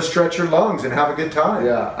 Like go stretch your lungs and have a good time.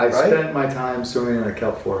 Yeah, I spent my time swimming in a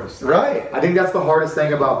kelp forest. Right. I think that's the hardest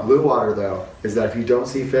thing about blue water though, is that if you don't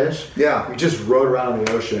see fish, you just rode around in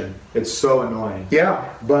the ocean. It's so annoying.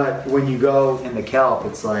 Yeah. But when you go in the kelp,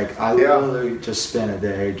 it's like I literally just spent a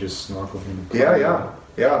day just snorkeling.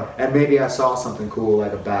 Yeah. And maybe I saw something cool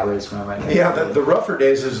like a bat ray swim. The rougher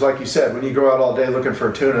days is like you said, when you go out all day looking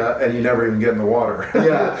for a tuna and you never even get in the water.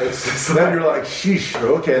 Yeah. It's just then you're like, sheesh,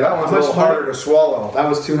 okay, that one's a little harder to swallow. That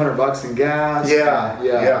was $200 in gas.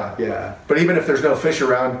 Yeah. But even if there's no fish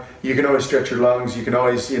around, you can always stretch your lungs. You can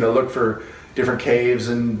always, look for different caves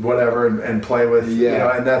and whatever and play with,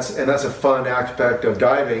 and that's a fun aspect of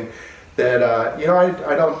diving that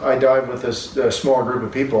I dive with a small group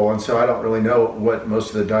of people, and so I don't really know what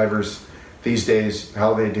most of the divers these days,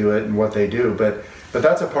 how they do it and what they do, but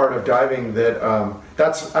that's a part of diving that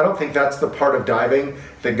I don't think that's the part of diving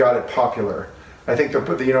that got it popular. I think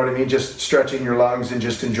you know what I mean, just stretching your lungs and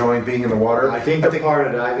just enjoying being in the water. I think the part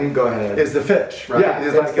of diving, go ahead, is the fish, right? Yeah,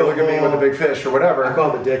 it's like look at me with a big fish or whatever. I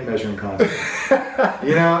call it the dick measuring contest. It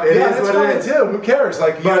yeah, is what it is. Too. Who cares?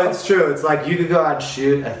 But it's true. It's like you could go out and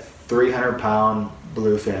shoot a 300-pound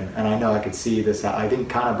bluefin, and I know I could see this. I think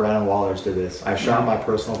kind of Brandon Wallers did this. I shot my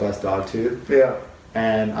personal best dog tooth. Yeah.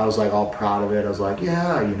 And I was like all proud of it. I was like,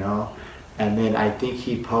 yeah, And then I think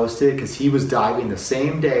he posted, because he was diving the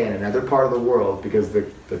same day in another part of the world, because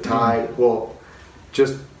the tide,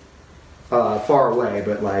 just far away,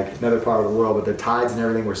 but like another part of the world, but the tides and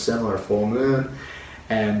everything were similar, full moon.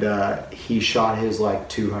 And he shot his like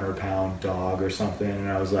 200-pound dog or something, and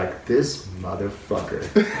I was like, this motherfucker.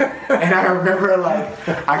 And I remember like,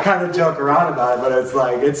 I kind of joke around about it, but it's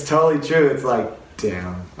like, it's totally true. It's like,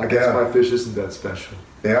 damn, I guess my fish isn't that special.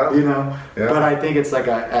 Yeah. Yeah. But I think it's like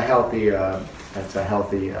a healthy,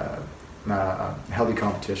 healthy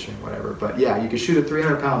competition, whatever. But yeah, you can shoot a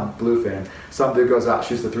 300-pound bluefin. Some dude goes out,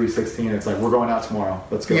 shoots the 316. It's like, we're going out tomorrow.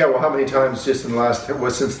 Let's go. Yeah. Well, how many times just in the last,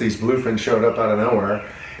 since these bluefins showed up out of nowhere,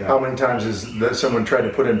 how many times has someone tried to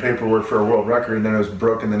put in paperwork for a world record and then it was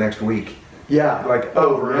broken the next week? Yeah. Like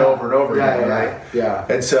over and over and over again, right? Yeah.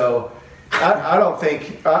 And so, I don't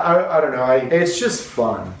think I don't know. It's just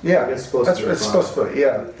fun. Yeah, it's supposed to be supposed to be.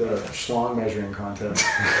 Yeah, the schlong measuring contest.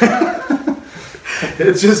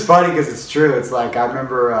 It's just funny because it's true. It's like I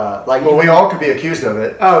remember, we all could be accused of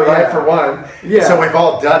it. Oh yeah, right, for one. Yeah. So we've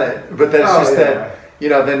all done it, but then it's just that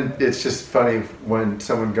then it's just funny when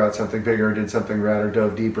someone got something bigger, or did something rad, or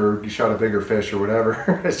dove deeper, you shot a bigger fish or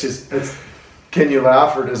whatever. Can you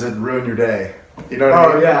laugh or does it ruin your day? You know what I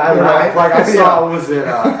mean? Oh yeah, I laugh. Like I saw, was it?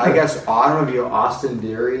 I guess I don't know if you know Austin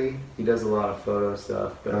Deary. He does a lot of photo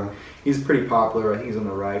stuff, but he's pretty popular. I think he's on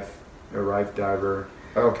the Rife diver.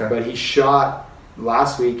 Okay. But he shot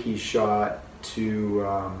last week. He shot two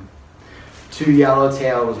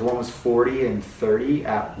yellowtail. One was 40 and 30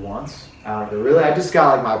 at once. I just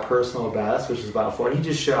got like my personal best, which is about 40. He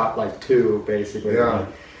just shot like two basically. Yeah.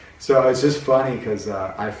 So it's just funny because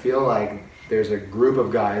I feel like there's a group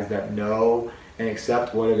of guys that know and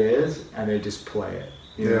accept what it is, and they just play it.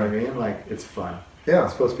 You know what I mean? Like, it's fun. Yeah.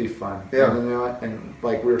 It's supposed to be fun. Yeah. And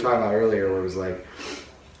like we were talking about earlier, where it was like,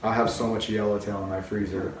 I have so much yellowtail in my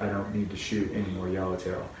freezer, I don't need to shoot any more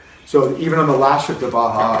yellowtail. So even on the last trip to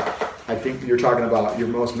Baja, I think you're talking about your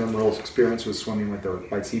most memorable experience was swimming with the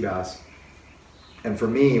white sea bass. And for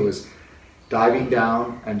me, it was diving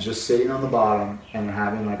down and just sitting on the bottom and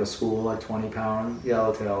having like a school, like 20-pound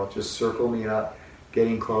yellowtail just circle me up,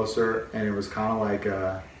 getting closer, and it was kind of like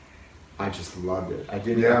I just loved it. I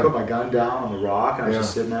put my gun down on the rock and I was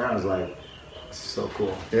just sitting there. And I was like, this is so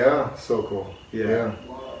cool. Yeah. So cool. Yeah.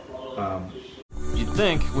 You'd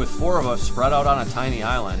think with four of us spread out on a tiny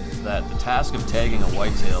island that the task of tagging a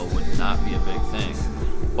whitetail would not be a big thing.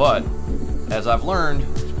 But as I've learned,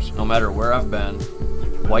 no matter where I've been,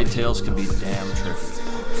 whitetails can be damn tricky.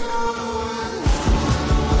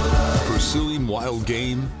 Pursuing wild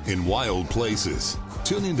game in wild places.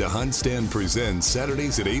 Tune in to Hunt Stand Presents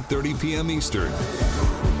Saturdays at 8:30 p.m. Eastern.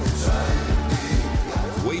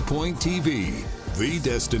 Waypoint TV, the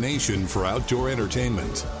destination for outdoor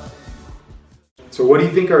entertainment. So what do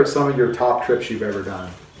you think are some of your top trips you've ever done?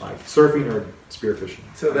 Like surfing or spearfishing?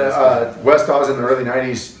 So the West Oz in the early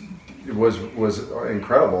 90s was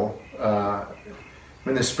incredible. I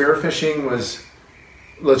mean, the spearfishing was,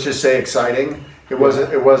 let's just say, exciting. It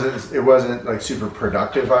wasn't like super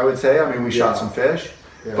productive, I would say. I mean, we shot some fish,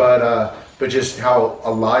 but just how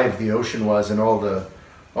alive the ocean was and all the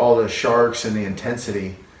sharks and the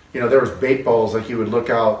intensity. You know, there was bait balls, like you would look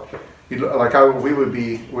out. We were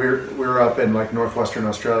up in like northwestern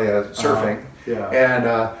Australia surfing,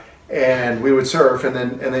 and we would surf, and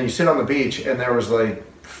then you sit on the beach, and there was like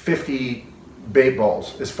 50 bait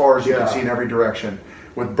balls as far as you could see in every direction,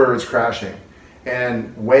 with birds crashing,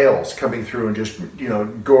 and whales coming through and just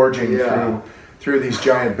gorging through these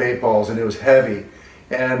giant bait balls, and it was heavy,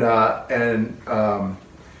 and I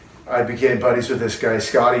became buddies with this guy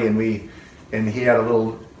Scotty, and he had a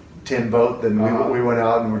little tin boat. Then we went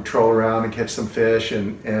out and would troll around and catch some fish,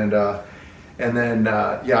 and then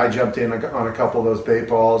I jumped in on a couple of those bait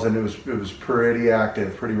balls, and it was pretty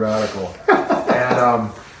active, pretty radical,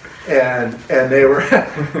 and they were.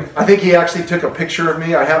 I think he actually took a picture of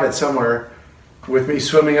me. I have it somewhere with me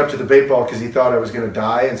swimming up to the bait ball because he thought I was going to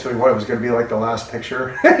die, and so it was going to be like the last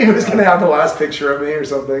picture. He was going to have the last picture of me or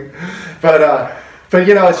something, but But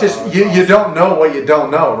it's just you don't know what you don't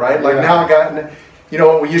know, right? Like now I got,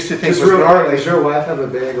 what we used to think Just was real quick, gnarly. does your wife have a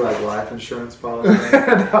big life insurance policy?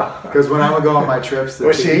 Because when I would go on my trips to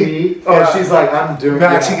Was she? Tahiti, Yeah. she's like, I'm doing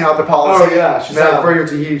Maxing out the policy. Oh yeah, she's No. like, for your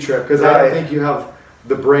Tahiti trip, because I don't think you have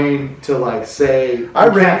the brain to say I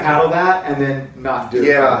you ran- can't handle that and then not do it.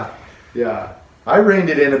 Yeah. I reined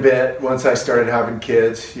it in a bit once I started having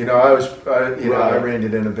kids. I reined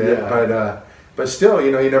it in a bit, Yeah. but still,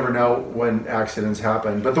 you never know when accidents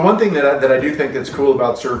happen. But the one thing that I do think that's cool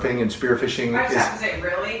about surfing and spearfishing I just have to say,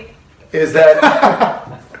 really? is that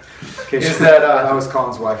Is that was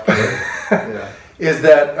Colin's wife. Yeah. is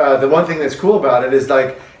that the one thing that's cool about it is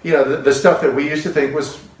like the stuff that we used to think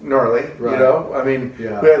was gnarly. Right. I mean,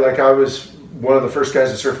 Yeah. like I was one of the first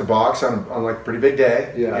guys to surf the box on like a pretty big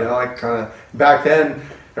day. Yeah. Like kind of back then.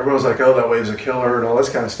 Everyone was like, "Oh, that wave's a killer," and all this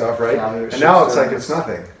kind of stuff, right? Yeah, and now it's sure. like it's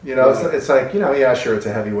nothing. Right. It's like yeah, sure, it's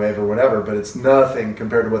a heavy wave or whatever, but it's nothing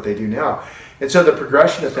compared to what they do now. And so the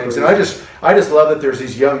progression of things, and I just love that there's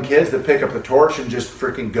these young kids that pick up the torch and just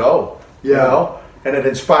freaking go. Yeah. And it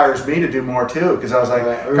inspires me to do more too, because I was like,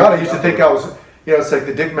 Right. God, I used to think I was, it's like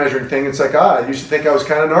the dick measuring thing. It's like, I used to think I was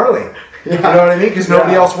kind of gnarly. Yeah. You know what I mean? Because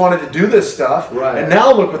nobody Yeah. else wanted to do this stuff. Right. And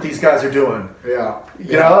now look what these guys are doing. Yeah.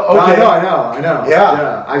 You know? Okay. I know.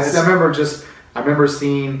 Yeah. I remember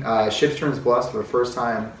seeing Ships Turns Plus for the first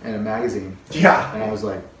time in a magazine. Yeah. And I was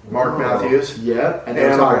like, Mark whoa. Matthews. Yep. And they were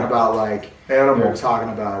Animal. talking about they were Animal. talking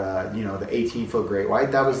about the 18-foot great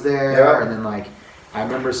white that was there. Yeah. And then I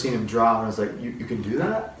remember seeing him draw and I was like, you can do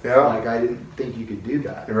that? Yeah. Like I didn't think you could do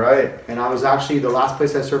that. You're right. And I was actually the last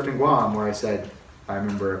place I surfed in Guam where I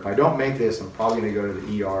remember if I don't make this, I'm probably going to go to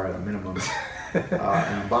the ER at a minimum. And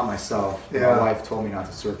I'm by myself. Yeah. My wife told me not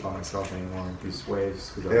to surf by myself anymore with these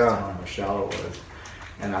waves because I was Yeah. telling how shallow it was.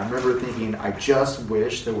 And I remember thinking, I just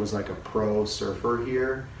wish there was a pro surfer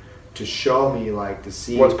here to show me to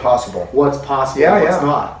see What's possible. what's possible Yeah, and what's yeah.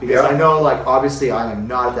 not. Because Yeah. I know obviously I am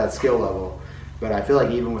not at that skill level, but I feel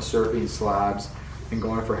like even with surfing slabs and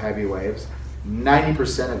going for heavy waves,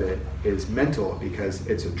 90% of it is mental because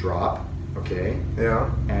it's a drop, okay? Yeah.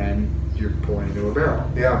 And you're pulling into a barrel.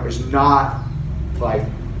 Yeah. There's not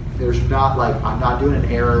I'm not doing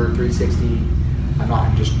an error 360.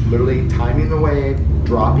 I'm just literally timing the wave,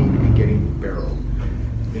 dropping and getting barreled.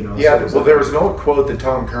 Yeah, well, there was an old quote that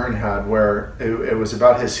Tom Kern had where it was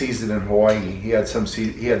about his season in Hawaii. He had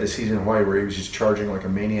the season in Hawaii where he was just charging like a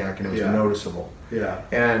maniac, and it was Yeah. noticeable. Yeah.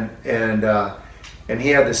 And he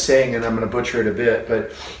had this saying, and I'm going to butcher it a bit,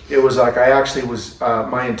 but it was like I actually was.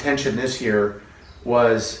 My intention this year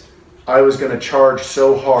was I was going to charge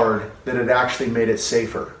so hard that it actually made it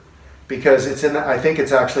safer, because I think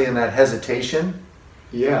it's actually in that hesitation.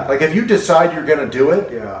 Yeah. Like if you decide you're going to do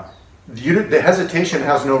it. Yeah. The hesitation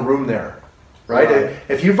has no room there, right? Right.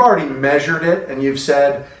 If you've already measured it and you've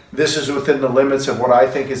said this is within the limits of what I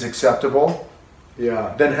think is acceptable,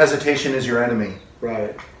 Yeah. then hesitation is your enemy.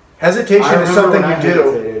 Right. Hesitation I is remember something when I you do.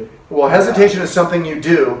 hesitated. Well, hesitation is something you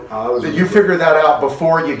do I was that you figure that out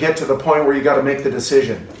before you get to the point where you got to make the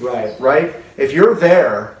decision, Right. right? If you're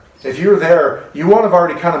there, you want to have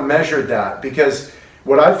already kind of measured that, because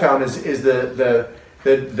what I've found is the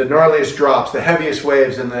gnarliest drops, the heaviest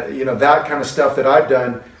waves, and that kind of stuff that I've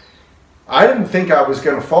done, I didn't think I was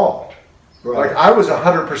going to fall. Right. Like I was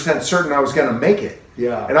 100% certain I was going to make it.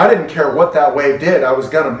 Yeah. And I didn't care what that wave did. I was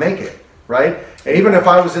going to make it, right? And even if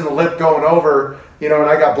I was in the lip going over, and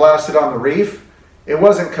I got blasted on the reef, it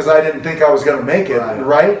wasn't because I didn't think I was going to make it, Right.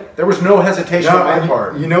 right? There was no hesitation on my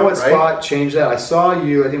part. You know what right? spot changed that? I saw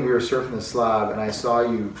you, I think we were surfing the slab, and I saw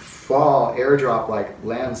you fall, airdrop,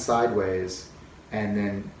 land sideways, and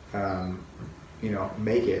then,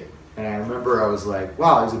 make it. And I remember I was like,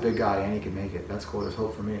 wow, he's a big guy and he can make it. That's cool. There's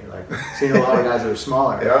hope for me. Seeing a lot of guys that are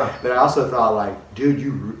smaller. Yeah. But I also thought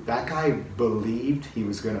dude, that guy believed he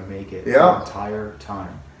was going to make it Yeah. the entire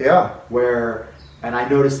time. Yeah. And I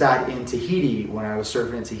noticed that in Tahiti when I was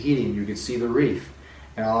surfing in Tahiti, and you could see the reef.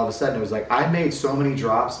 And all of a sudden it was I made so many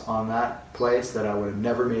drops on that place that I would have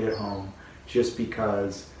never made it home, just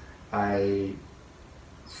because I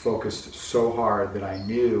focused so hard that I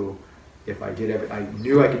knew if I did I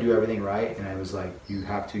knew I could do everything right, and I was like, you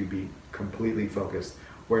have to be completely focused.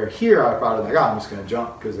 Where here I probably I'm just gonna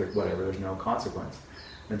jump because whatever, there's no consequence.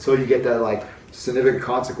 Until you get that significant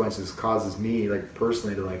consequences causes me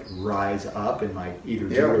personally to rise up and either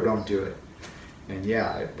do it or don't do it. And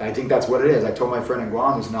yeah, I think that's what it is. I told my friend in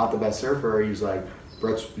Guam who's not the best surfer, he was like,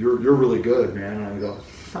 Brett, you're really good, man. And I go,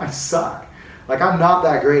 I suck. I'm not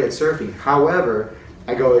that great at surfing. However,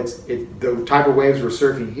 I go, it's the type of waves we're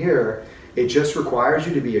surfing here, it just requires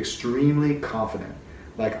you to be extremely confident.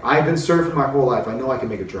 I've been surfing my whole life. I know I can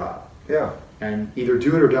make a drop. Yeah. and either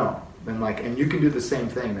do it or don't. And you can do the same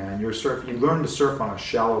thing, man. You learn to surf on a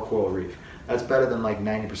shallow coral reef. That's better than like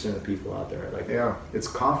 90% of the people out there. Like, it's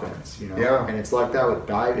confidence, you know. Yeah. And it's like that with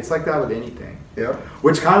dive. It's like that with anything. Yeah.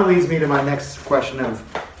 Which kind of leads me to my next question of,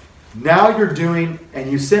 now you're doing,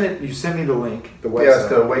 and you sent me the link, the website. Yes,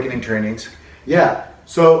 the awakening trainings. Yeah.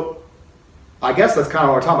 So I guess that's kind of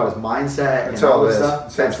what we're talking about, is mindset That's and all all it this is.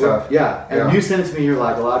 stuff. Same stuff. Yeah. And Yeah. you sent it to me, you're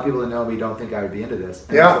like, a lot of people that know me don't think I would be into this.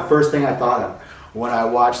 And Yeah. that's the first thing I thought of when I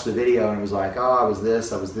watched the video, and it was like, oh, I was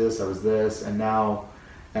this, I was this, I was this, and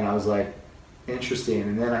I was like, interesting.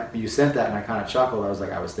 And then you sent that, and I kind of chuckled. I was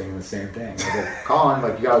like, I was thinking the same thing. I was like, Colin,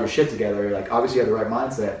 like, you got all your shit together. Like, obviously you have the right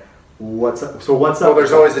mindset. What's up? So what's up? Well,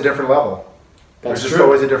 there's always a different level. That's There's just true.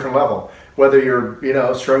 always a different level. Whether you're, you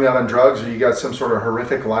know, strung out on drugs, or you got some sort of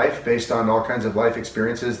horrific life based on all kinds of life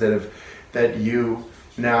experiences that you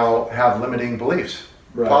now have limiting beliefs.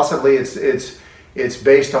 Right. Possibly it's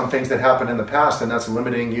based on things that happened in the past, and that's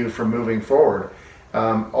limiting you from moving forward.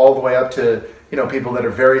 All the way up to, you know, people that are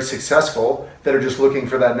very successful that are just looking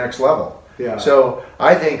for that next level. Yeah. So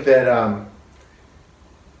I think that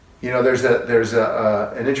you know, there's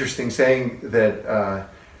an interesting saying that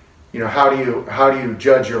you know, how do you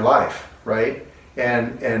judge your life, right?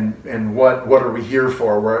 And what are we here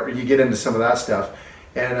for? Where you get into some of that stuff,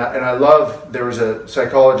 and I love, there was a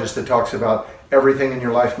psychologist that talks about everything in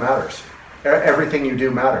your life matters. Everything you do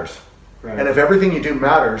matters. Right. And if everything you do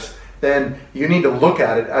matters, then you need to look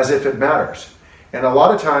at it as if it matters. And a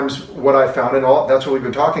lot of times what I found, and that's what we've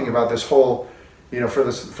been talking about this whole, you know, for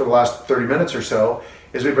the last 30 minutes or so,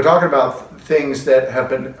 is we've been talking about things that have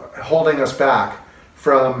been holding us back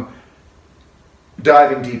from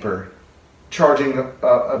diving deeper, charging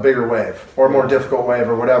a bigger wave or more difficult wave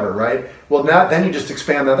or whatever, right? Well, now then you just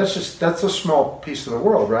expand that. That's a small piece of the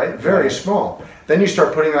world, right? Very small. Then you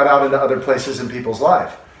start putting that out into other places in people's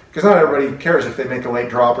life, because not everybody cares if they make a late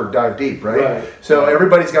drop or dive deep, right? So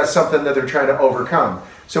everybody's got something that they're trying to overcome.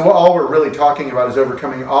 So all we're really talking about is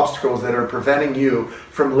overcoming obstacles that are preventing you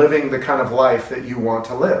from living the kind of life that you want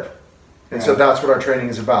to live. And so that's what our training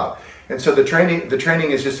is about. And so the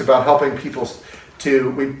training is just about helping people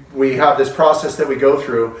we have this process that we go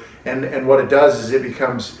through, and what it does is it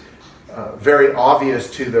becomes very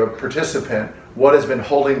obvious to the participant what has been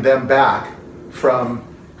holding them back from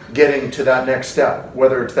getting to that next step,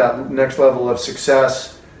 whether it's that next level of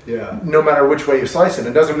success. No matter which way you slice it,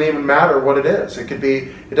 it doesn't even matter what it is.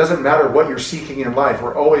 It doesn't matter what you're seeking in life.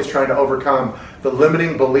 We're always trying to overcome the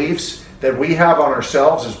limiting beliefs that we have on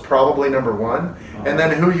ourselves is probably number one, and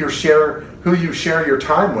then who you share your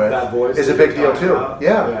time with is a big deal too.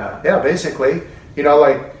 Yeah, basically, you know,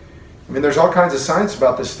 like, I mean, there's all kinds of science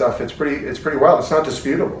about this stuff. It's pretty wild. It's not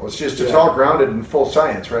disputable. It's just it's all grounded in full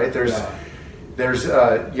science, right? There's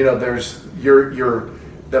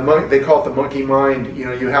they call it the monkey mind. You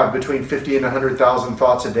know, you have between 50 and 100,000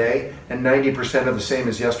 thoughts a day, and 90% are the same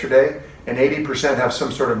as yesterday, and 80% have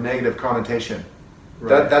some sort of negative connotation.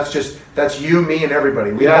 Right. That's you, me, and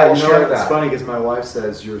everybody. We all share that. It's funny because my wife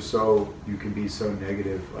says you can be so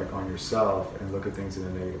negative, like, on yourself and look at things in a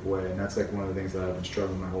negative way, and that's like one of the things that I've been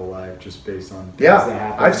struggling my whole life, just based on things that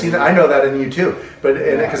happen. I've seen that. I know that in you too, but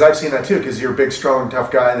because I've seen that too, because you're a big, strong, tough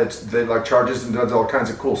guy that like charges and does all kinds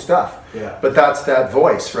of cool stuff. Yeah. But that's that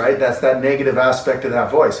voice, right? That's that negative aspect of that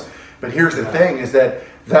voice. But here's the thing: is that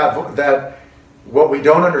what we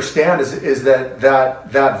don't understand is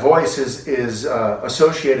that voice is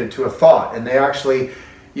associated to a thought, and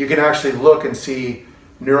you can actually look and see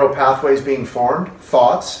neural pathways being formed,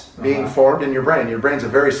 thoughts being formed in your brain. Your brain's a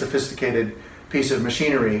very sophisticated piece of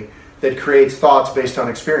machinery that creates thoughts based on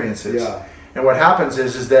experiences. Yeah. And what happens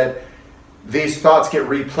is that these thoughts get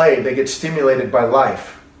replayed. They get stimulated by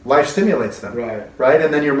life. Life stimulates them. Right?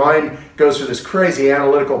 And then your mind goes through this crazy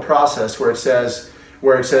analytical process where it says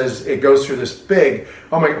it goes through this big,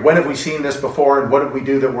 oh my, when have we seen this before, and what did we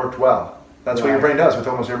do that worked well? That's what your brain does with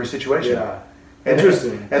almost every situation.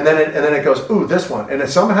 Interesting. And then it goes, ooh, this one. And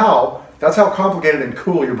somehow, that's how complicated and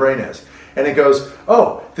cool your brain is. And it goes,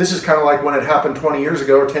 oh, this is kind of like when it happened 20 years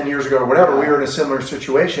ago or 10 years ago or whatever. We were in a similar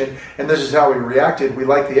situation, and this is how we reacted. We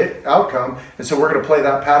like the outcome, and so we're going to play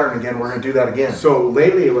that pattern again. We're going to do that again. So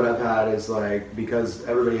lately what I've had is, like, because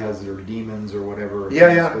everybody has their demons or whatever.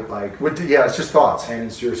 It's just thoughts. And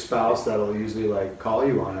it's your spouse that'll usually, like, call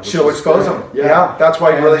you on it. She'll expose them. Yeah. That's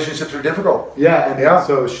why relationships are difficult.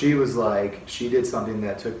 So she was like, she did something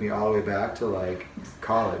that took me all the way back to, like,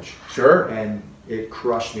 college. Sure. And it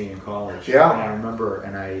crushed me in college. Yeah. And I remember,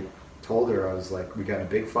 and told her, I was like, we got in a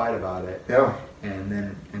big fight about it. Yeah. And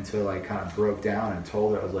then until I kind of broke down and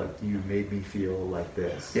told her, I was like, you made me feel like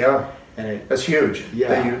this. Yeah. And that's huge.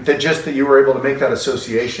 Yeah. That you were able to make that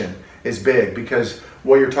association is big, because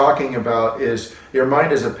what you're talking about is your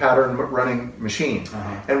mind is a pattern running machine,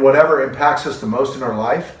 and whatever impacts us the most in our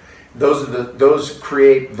life, those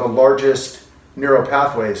create the largest neural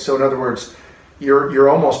pathways. So in other words, you're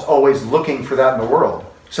almost always looking for that in the world.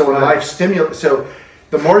 So when life stimulates, so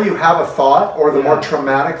the more you have a thought, or the more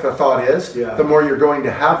traumatic the thought is, the more you're going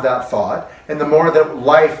to have that thought, and the more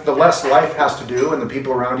that the less life has to do, and the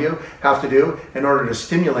people around you have to do in order to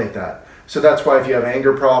stimulate that. So that's why if you have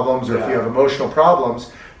anger problems, or if you have emotional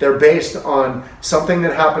problems, they're based on something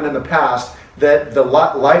that happened in the past, that the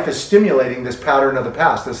life is stimulating this pattern of the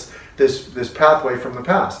past, this pathway from the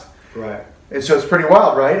past. Right. And so it's pretty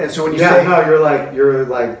wild, right? And so when you say, no, you're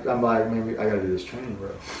like, I'm like, maybe I gotta do this training, bro.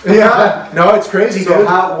 Yeah, no, it's crazy, so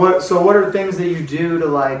dude. So what are things that you do to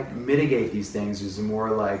like mitigate these things? Is it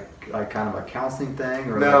more like kind of a counseling thing,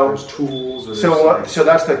 or no, like there's tools? Or so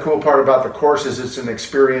that's the cool part about the course, is it's an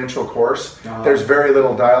experiential course. There's very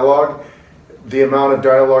little dialogue. The amount of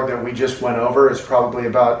dialogue that we just went over is probably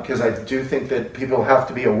about, because I do think that people have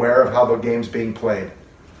to be aware of how the game's being played.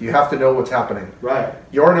 You have to know what's happening. Right.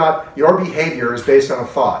 Your behavior is based on a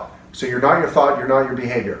thought. So you're not your thought, you're not your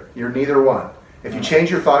behavior. You're neither one. If you change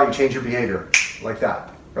your thought, you change your behavior. Like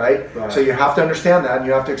that, right? So you have to understand that, and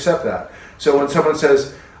you have to accept that. So when someone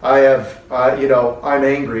says, I'm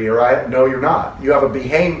angry, or no, you're not. You have a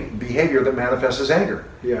behavior that manifests as anger.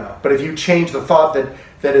 Yeah. But if you change the thought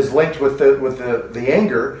that is linked with the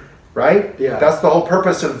anger, right? Yeah. That's the whole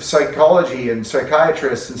purpose of psychology and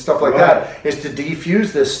psychiatrists and stuff like that, is to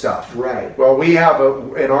defuse this stuff. Right. Well, we have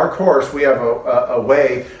in our course, we have a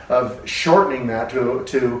way of shortening that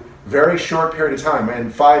to very short period of time. In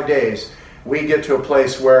 5 days, we get to a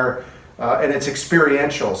place where, and it's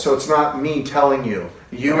experiential. So it's not me telling you.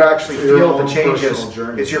 You actually feel the changes.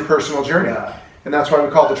 It's your personal journey. Yeah. And that's why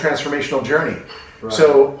we call it the transformational journey. Right.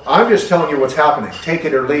 So I'm just telling you what's happening. Take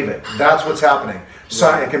it or leave it. That's what's happening.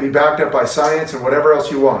 It can be backed up by science and whatever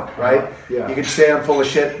else you want, right? Yeah. You can say I'm full of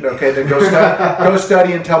shit. Okay, then go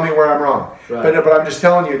study and tell me where I'm wrong. Right. But I'm just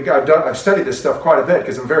telling you, I've studied this stuff quite a bit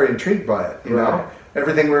because I'm very intrigued by it. You know,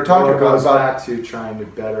 everything we were talking about. It goes back to trying to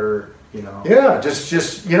better. Yeah, just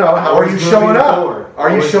how are you showing up?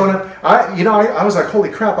 Are you showing up? I was like, holy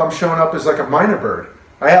crap, I'm showing up as like a minor bird.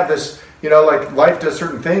 I have this. Like life does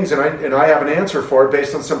certain things, and I have an answer for it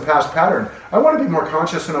based on some past pattern. I want to be more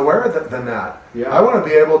conscious and aware than that. Yeah. I want to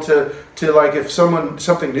be able to like, if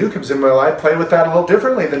something new comes in my life, play with that a little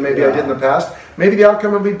differently than maybe I did in the past. Maybe the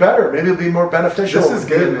outcome will be better. Maybe it'll be more beneficial. This is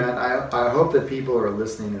good, man. I hope that people are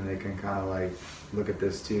listening and they can kind of like look at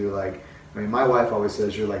this too. Like, I mean, my wife always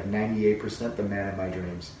says you're like 98% the man in my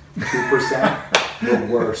dreams. 2%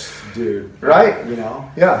 the worst dude. Right.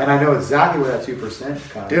 Yeah. And I know exactly where that 2%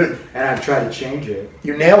 comes. Dude. And I've tried to change it.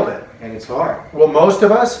 You nailed it. And it's hard. Well, most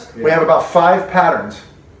of us, we have about 5 patterns.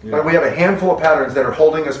 Yeah. Like we have a handful of patterns that are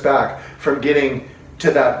holding us back from getting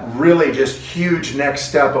to that really just huge next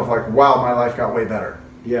step of like, wow, my life got way better.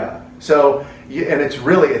 Yeah. So, and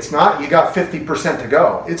it's not, you got 50% to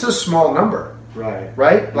go. It's a small number. Right.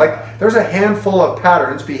 Right? Yeah. Like there's a handful of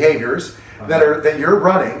patterns, behaviors that you're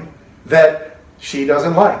running that she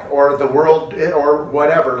doesn't like, or the world, or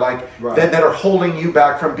whatever, like that are holding you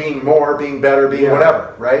back from being more, being better, being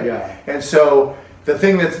whatever, right? Yeah. And so the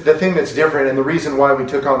thing that's different, and the reason why we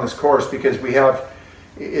took on this course, because we have,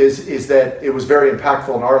 is that it was very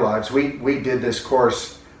impactful in our lives. We did this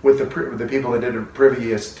course with the people that did it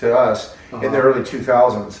previous to us in the early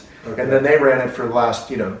 2000s, and then they ran it for the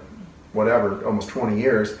last almost 20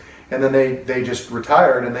 years. And then they just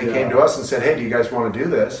retired, and they came to us and said, hey, do you guys want to do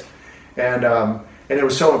this? And it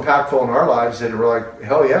was so impactful in our lives that we're like,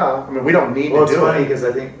 hell yeah. I mean, we don't need to do it. Well, it's funny because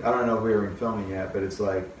I don't know if we were even filming yet, but it's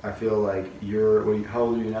like, I feel like how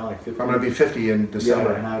old are you now? Like 50? I'm going to be 50 in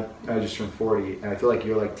December. Yeah, and I just turned 40, and I feel like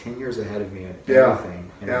you're like 10 years ahead of me at everything.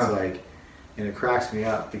 And it's like, and it cracks me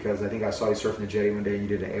up because I think I saw you surfing the jetty one day and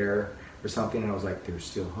you did an air or something, and I was like, there's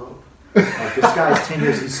still hope. Like, this guy's 10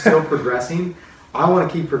 years, he's still progressing. I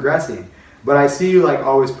want to keep progressing, but I see you like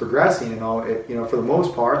always progressing, and all. For the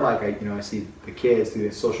most part, like I see the kids through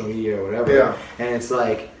the social media or whatever, and it's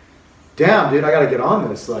like, damn, dude, I got to get on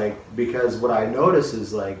this, like, because what I notice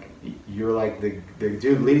is like you're like the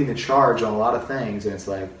dude leading the charge on a lot of things, and it's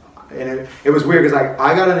like, and it was weird because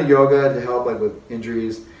I got into yoga to help like with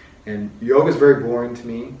injuries, and yoga is very boring to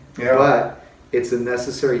me, but it's a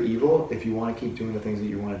necessary evil if you want to keep doing the things that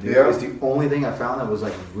you want to do. Yeah. It's the only thing I found that was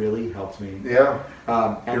like really helped me. Yeah.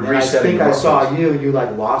 And then I think I saw you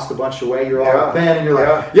like lost a bunch of weight. You're all Yeah. thin, and you're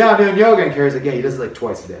like, yeah, I'm doing yoga. And Carrie's like, yeah, he does it like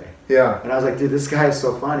twice a day. Yeah. And I was like, dude, this guy is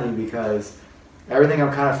so funny because everything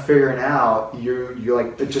I'm kind of figuring out, you're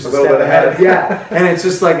like just a little bit ahead. Yeah. And it's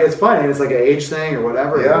just like, it's funny. It's like an age thing or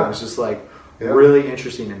whatever. Yeah. It's just like really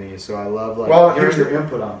interesting to me. So I love here's your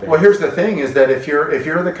input on things. Well, here's the thing is that if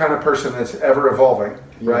you're the kind of person that's ever evolving,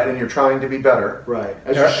 right, and you're trying to be better. Right.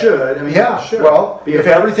 As you should. I mean, yeah. you should. Well, if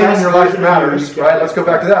everything in your life matters, you right, let's go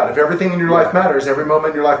back to that. If everything in your life matters, every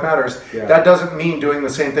moment in your life matters, that doesn't mean doing the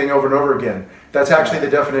same thing over and over again. That's actually the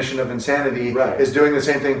definition of insanity, is doing the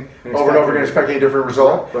same thing over and over again, expecting a different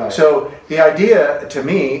result. Right. So the idea to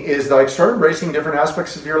me is like start embracing different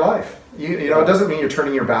aspects of your life. You know, it doesn't mean you're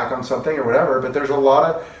turning your back on something or whatever, but there's a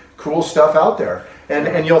lot of cool stuff out there.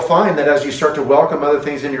 And you'll find that as you start to welcome other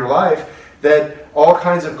things in your life, that all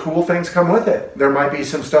kinds of cool things come with it. There might be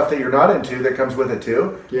some stuff that you're not into that comes with it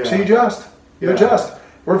too. Yeah. So you adjust.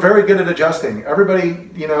 We're very good at adjusting. Everybody,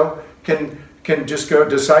 you know, can just go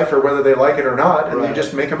decipher whether they like it or not, and you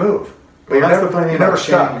just make a move. But well, that's the funny thing about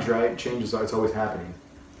change, stuck. right? Change is it's always happening.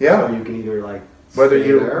 Yeah. So you can either like whether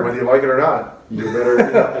you like it or not. You better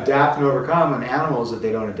adapt and overcome. And animals, if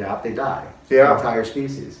they don't adapt, they die. Yeah. The entire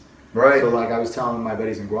species. Right. So like I was telling my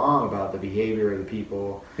buddies in Guam about the behavior of the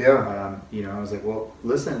people. Yeah. You know, I was like, well,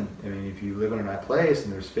 listen. I mean, if you live in a nice place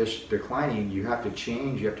and there's fish declining, you have to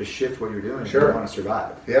change. You have to shift what you're doing if you want to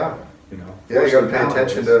survive. Yeah. You know. Yeah. You got to pay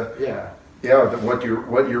attention to. Yeah. Yeah. What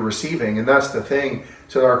you're receiving, and that's the thing.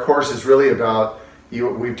 So our course is really about.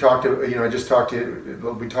 We talked a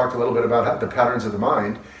little bit about the patterns of the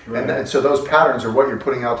mind, and so those patterns are what you're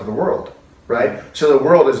putting out to the world, right? So the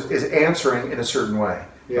world is answering in a certain way,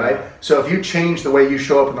 right? So if you change the way you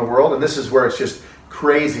show up in the world, and this is where it's just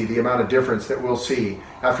crazy the amount of difference that we'll see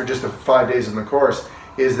after just 5 days in the course,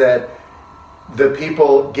 is that the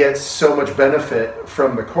people get so much benefit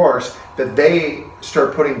from the course that they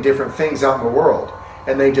start putting different things out in the world,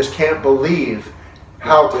 and they just can't believe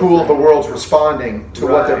how cool the world's responding to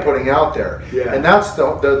what they're putting out there. Yeah. And that's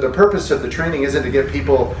the purpose of the training isn't to get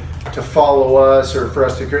people to follow us or for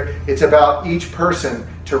us to create. It's about each person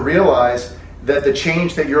to realize that the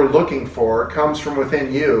change that you're looking for comes from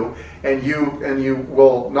within you, and you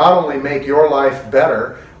will not only make your life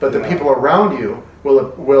better, but the people around you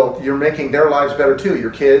will you're making their lives better too. Your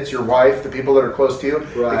kids, your wife, the people that are close to you,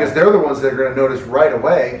 because they're the ones that are going to notice right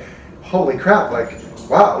away, holy crap, like,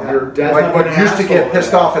 wow, you're like what used to get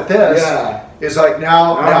pissed off at this is like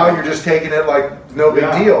now you're just taking it like no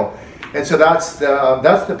big deal. And so that's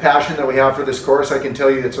the passion that we have for this course. I can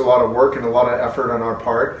tell you it's a lot of work and a lot of effort on our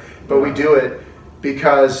part, but we do it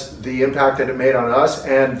because the impact that it made on us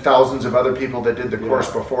and thousands of other people that did the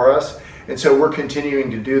course before us. And so we're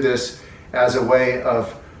continuing to do this as a way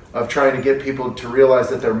of trying to get people to realize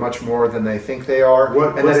that they're much more than they think they are,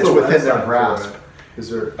 and that it's within their grasp. Is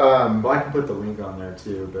there? Well, I can put the link on there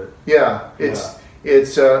too, but it's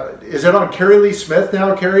is it on Carrie Lee Smith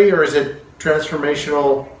now, Carrie, or is it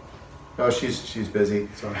transformational? Oh, she's busy.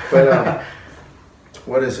 Sorry. But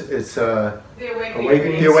what is it? It's the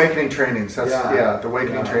Awakening Trainings. That's the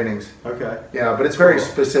Awakening Trainings. Okay. Yeah, but it's very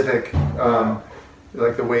specific,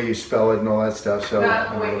 like the way you spell it and all that stuff. So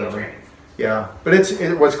not Awakening Trainings. Yeah, but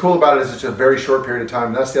what's cool about it is it's a very short period of time.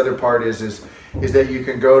 And that's the other part is that you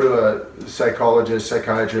can go to a psychologist,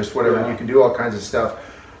 psychiatrist, whatever, and you can do all kinds of stuff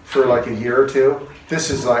for like a year or two. This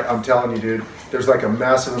is like, I'm telling you, dude, there's like a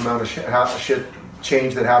massive amount of shit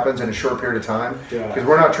change that happens in a short period of time. Because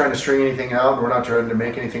we're not trying to string anything out, and we're not trying to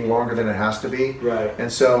make anything longer than it has to be. Right.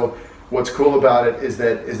 And so what's cool about it is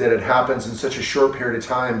that it happens in such a short period of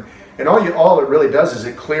time. And all it really does is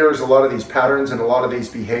it clears a lot of these patterns and a lot of these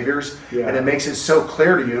behaviors, and it makes it so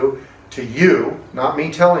clear to you, not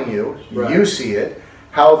me telling you, you see it,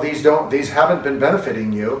 how these haven't been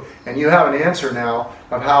benefiting you, and you have an answer now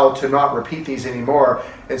of how to not repeat these anymore.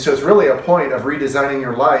 And so it's really a point of redesigning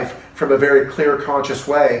your life from a very clear, conscious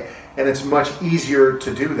way, and it's much easier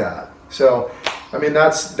to do that. So, I mean,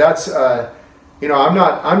 that's you know, I'm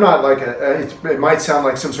not like it might sound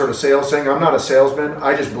like some sort of sales thing. I'm not a salesman.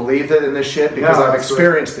 I just believe it in this shit because I've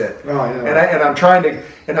experienced it. Oh, yeah.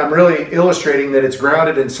 And I'm really illustrating that it's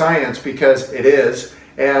grounded in science because it is.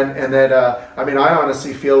 And that, I mean, I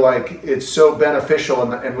honestly feel like it's so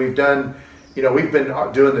beneficial, and we've been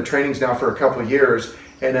doing the trainings now for a couple of years,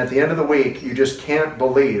 and at the end of the week, you just can't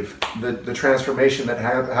believe the transformation that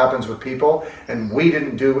happens with people, and we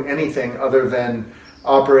didn't do anything other than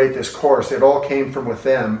operate this course. It all came from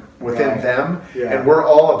within Right. them, Yeah. and we're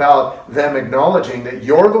all about them acknowledging that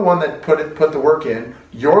you're the one that put the work in,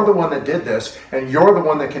 you're the one that did this, and you're the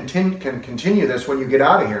one that can continue this when you get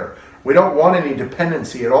out of here. We don't want any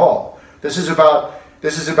dependency at all. This is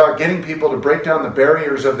about getting people to break down the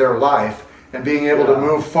barriers of their life and being able to Yeah.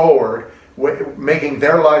 move forward, making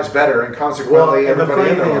their lives better, and Well, consequently and the everybody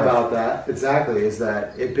funny in their thing life. about that, exactly, is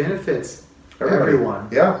that it benefits Everybody. everyone.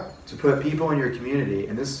 Yeah. To put people in your community,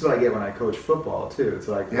 and this is what I get when I coach football too. It's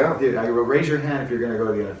like, Yeah. dude, I go, raise your hand if you're going to go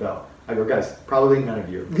to the NFL. I go, guys, probably none of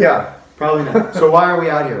you. Yeah. Probably not. So why are we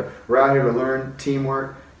out here? We're out here to learn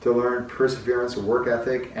teamwork, to learn perseverance, work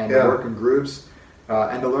ethic, and Yeah. to work in groups,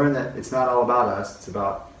 and to learn that it's not all about us. It's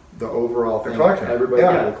about the overall thing. collective. Everybody,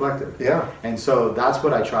 Yeah. the collective. Yeah. And so that's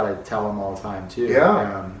what I try to tell them all the time too.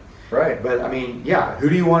 Yeah. Right. But I mean, yeah, who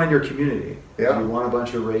do you want in your community? Yeah. Do you want a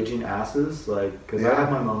bunch of raging asses? Like, because I Yeah.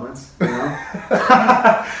 have my moments, you know?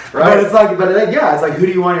 Right. But it's like, yeah, it's like, who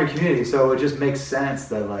do you want in your community? So it just makes sense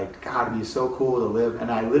that, like, God, it'd be so cool to live.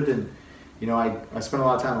 And I lived in, you know, I spent a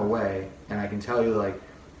lot of time away, and I can tell you, like,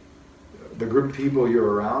 the group of people you're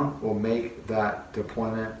around will make that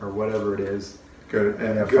deployment or whatever it is Good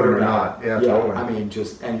and good fun or bad. not. Yeah, totally. I mean,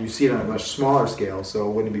 and you see it on a much smaller scale, so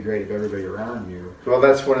wouldn't it be great if everybody around you? Well,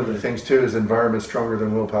 that's one of the things too. Is environment stronger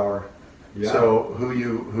than willpower. Yeah. So who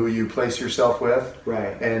you place yourself with,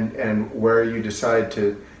 Right. and where you decide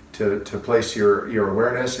to place your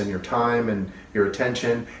awareness and your time and your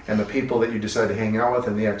attention, and the people that you decide to hang out with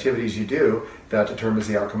and the activities you do, that determines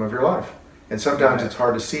the outcome of your life. And sometimes Right. it's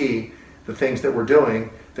hard to see the things that we're doing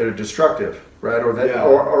that are destructive, right? Or that, Yeah.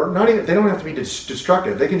 or not even. They don't have to be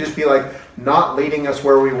destructive. They can just be like not leading us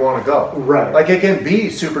where we want to go. Right. Like it can be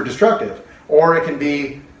super destructive, or it can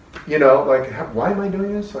be, you know, like why am I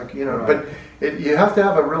doing this? Like, you know, Right. but you have to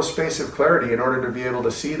have a real space of clarity in order to be able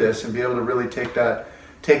to see this and be able to really take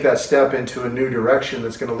that step into a new direction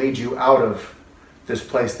that's going to lead you out of this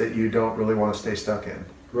place that you don't really want to stay stuck in.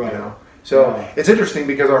 Right. You know? So Yeah. it's interesting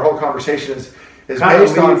because our whole conversation is Kinda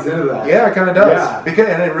based on leads into that. Yeah, it kind of does. Yeah. Because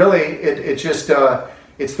and it really it just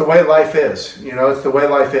it's the way life is. You know, it's the way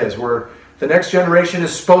life is. Where the next generation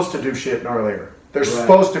is supposed to do shit gnarlier. They're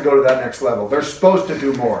supposed to go to that next level. They're supposed to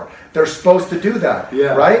do more. They're supposed to do that.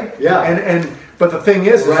 Yeah. Right? Yeah. And but the thing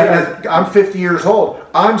is Right. that I'm 50 years old.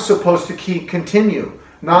 I'm supposed to continue.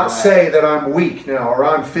 Not Right. say that I'm weak now, or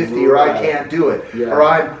I'm 50, or I Right. can't do it, Yeah. or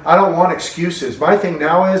I don't want excuses. My thing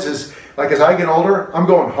now is like as I get older, I'm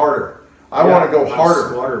going harder. I want to go I'm harder.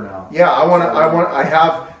 smarter now. Yeah,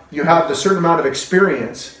 you have the certain amount of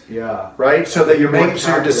experience, Yeah. right? So that You're more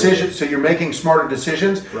so you're making smarter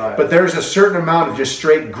decisions. Right. But there's a certain amount of just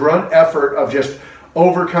straight grunt effort of just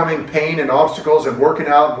overcoming pain and obstacles and working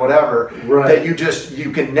out and whatever. Right. That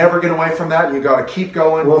you can never get away from that, and you got to keep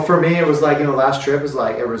going. Well, for me, it was like, you know, last trip was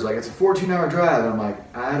like, everyone's like, it's a 14-hour drive. And I'm like,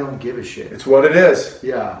 I don't give a shit. It's what it is.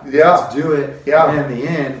 Yeah. Yeah. Let's do it. Yeah. And in the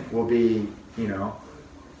end will be, you know,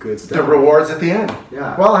 good stuff. The rewards at the end.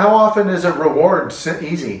 Yeah. Well, how often is a reward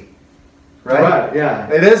easy? Right. Yeah.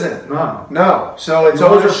 It isn't. No. No. So it's If you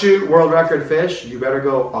want to always shoot world record fish, you better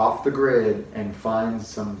go off the grid and find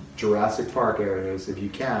some Jurassic Park areas if you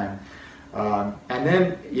can. And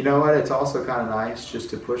then, you know what, it's also kind of nice just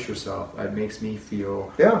to push yourself. It makes me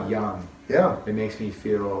feel young. Yeah. It makes me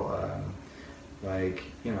feel like,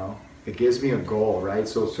 you know, it gives me a goal, right?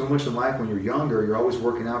 So much in life when you're younger, you're always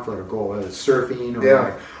working out for like a goal, whether it's surfing or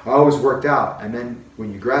like, I always worked out. And then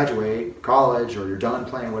when you graduate college or you're done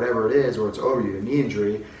playing whatever it is, or it's over, you have a knee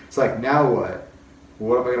injury, it's like, now what?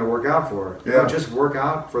 What am I going to work out for? You know, just work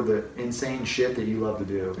out for the insane shit that you love to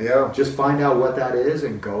do. Yeah. Just find out what that is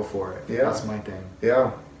and go for it. Yeah. That's my thing. Yeah.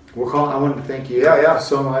 Well, Colin, I wanted to thank you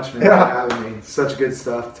so much, man, Yeah. for having me. Such good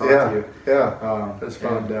stuff to talk to you. Yeah. That's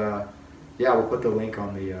fun. And we'll put the link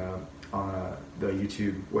on the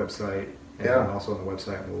YouTube website and also on the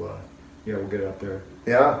website. We'll get it up there.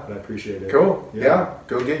 Yeah. But I appreciate it. Cool. Yeah.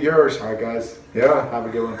 Go get yours. All right, guys. Yeah. Have a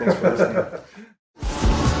good one. Thanks for listening.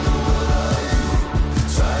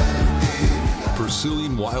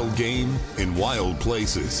 Pursuing wild game in wild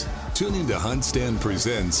places. Tune in to Hunt Stand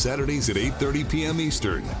Presents Saturdays at 8:30 p.m.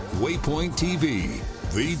 Eastern. Waypoint TV,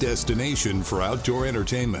 the destination for outdoor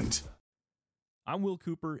entertainment. I'm Will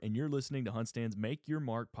Cooper, and you're listening to Hunt Stand's Make Your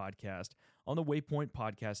Mark podcast on the Waypoint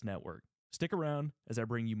Podcast Network. Stick around as I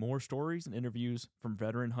bring you more stories and interviews from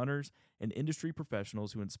veteran hunters and industry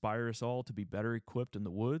professionals who inspire us all to be better equipped in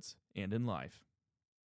the woods and in life.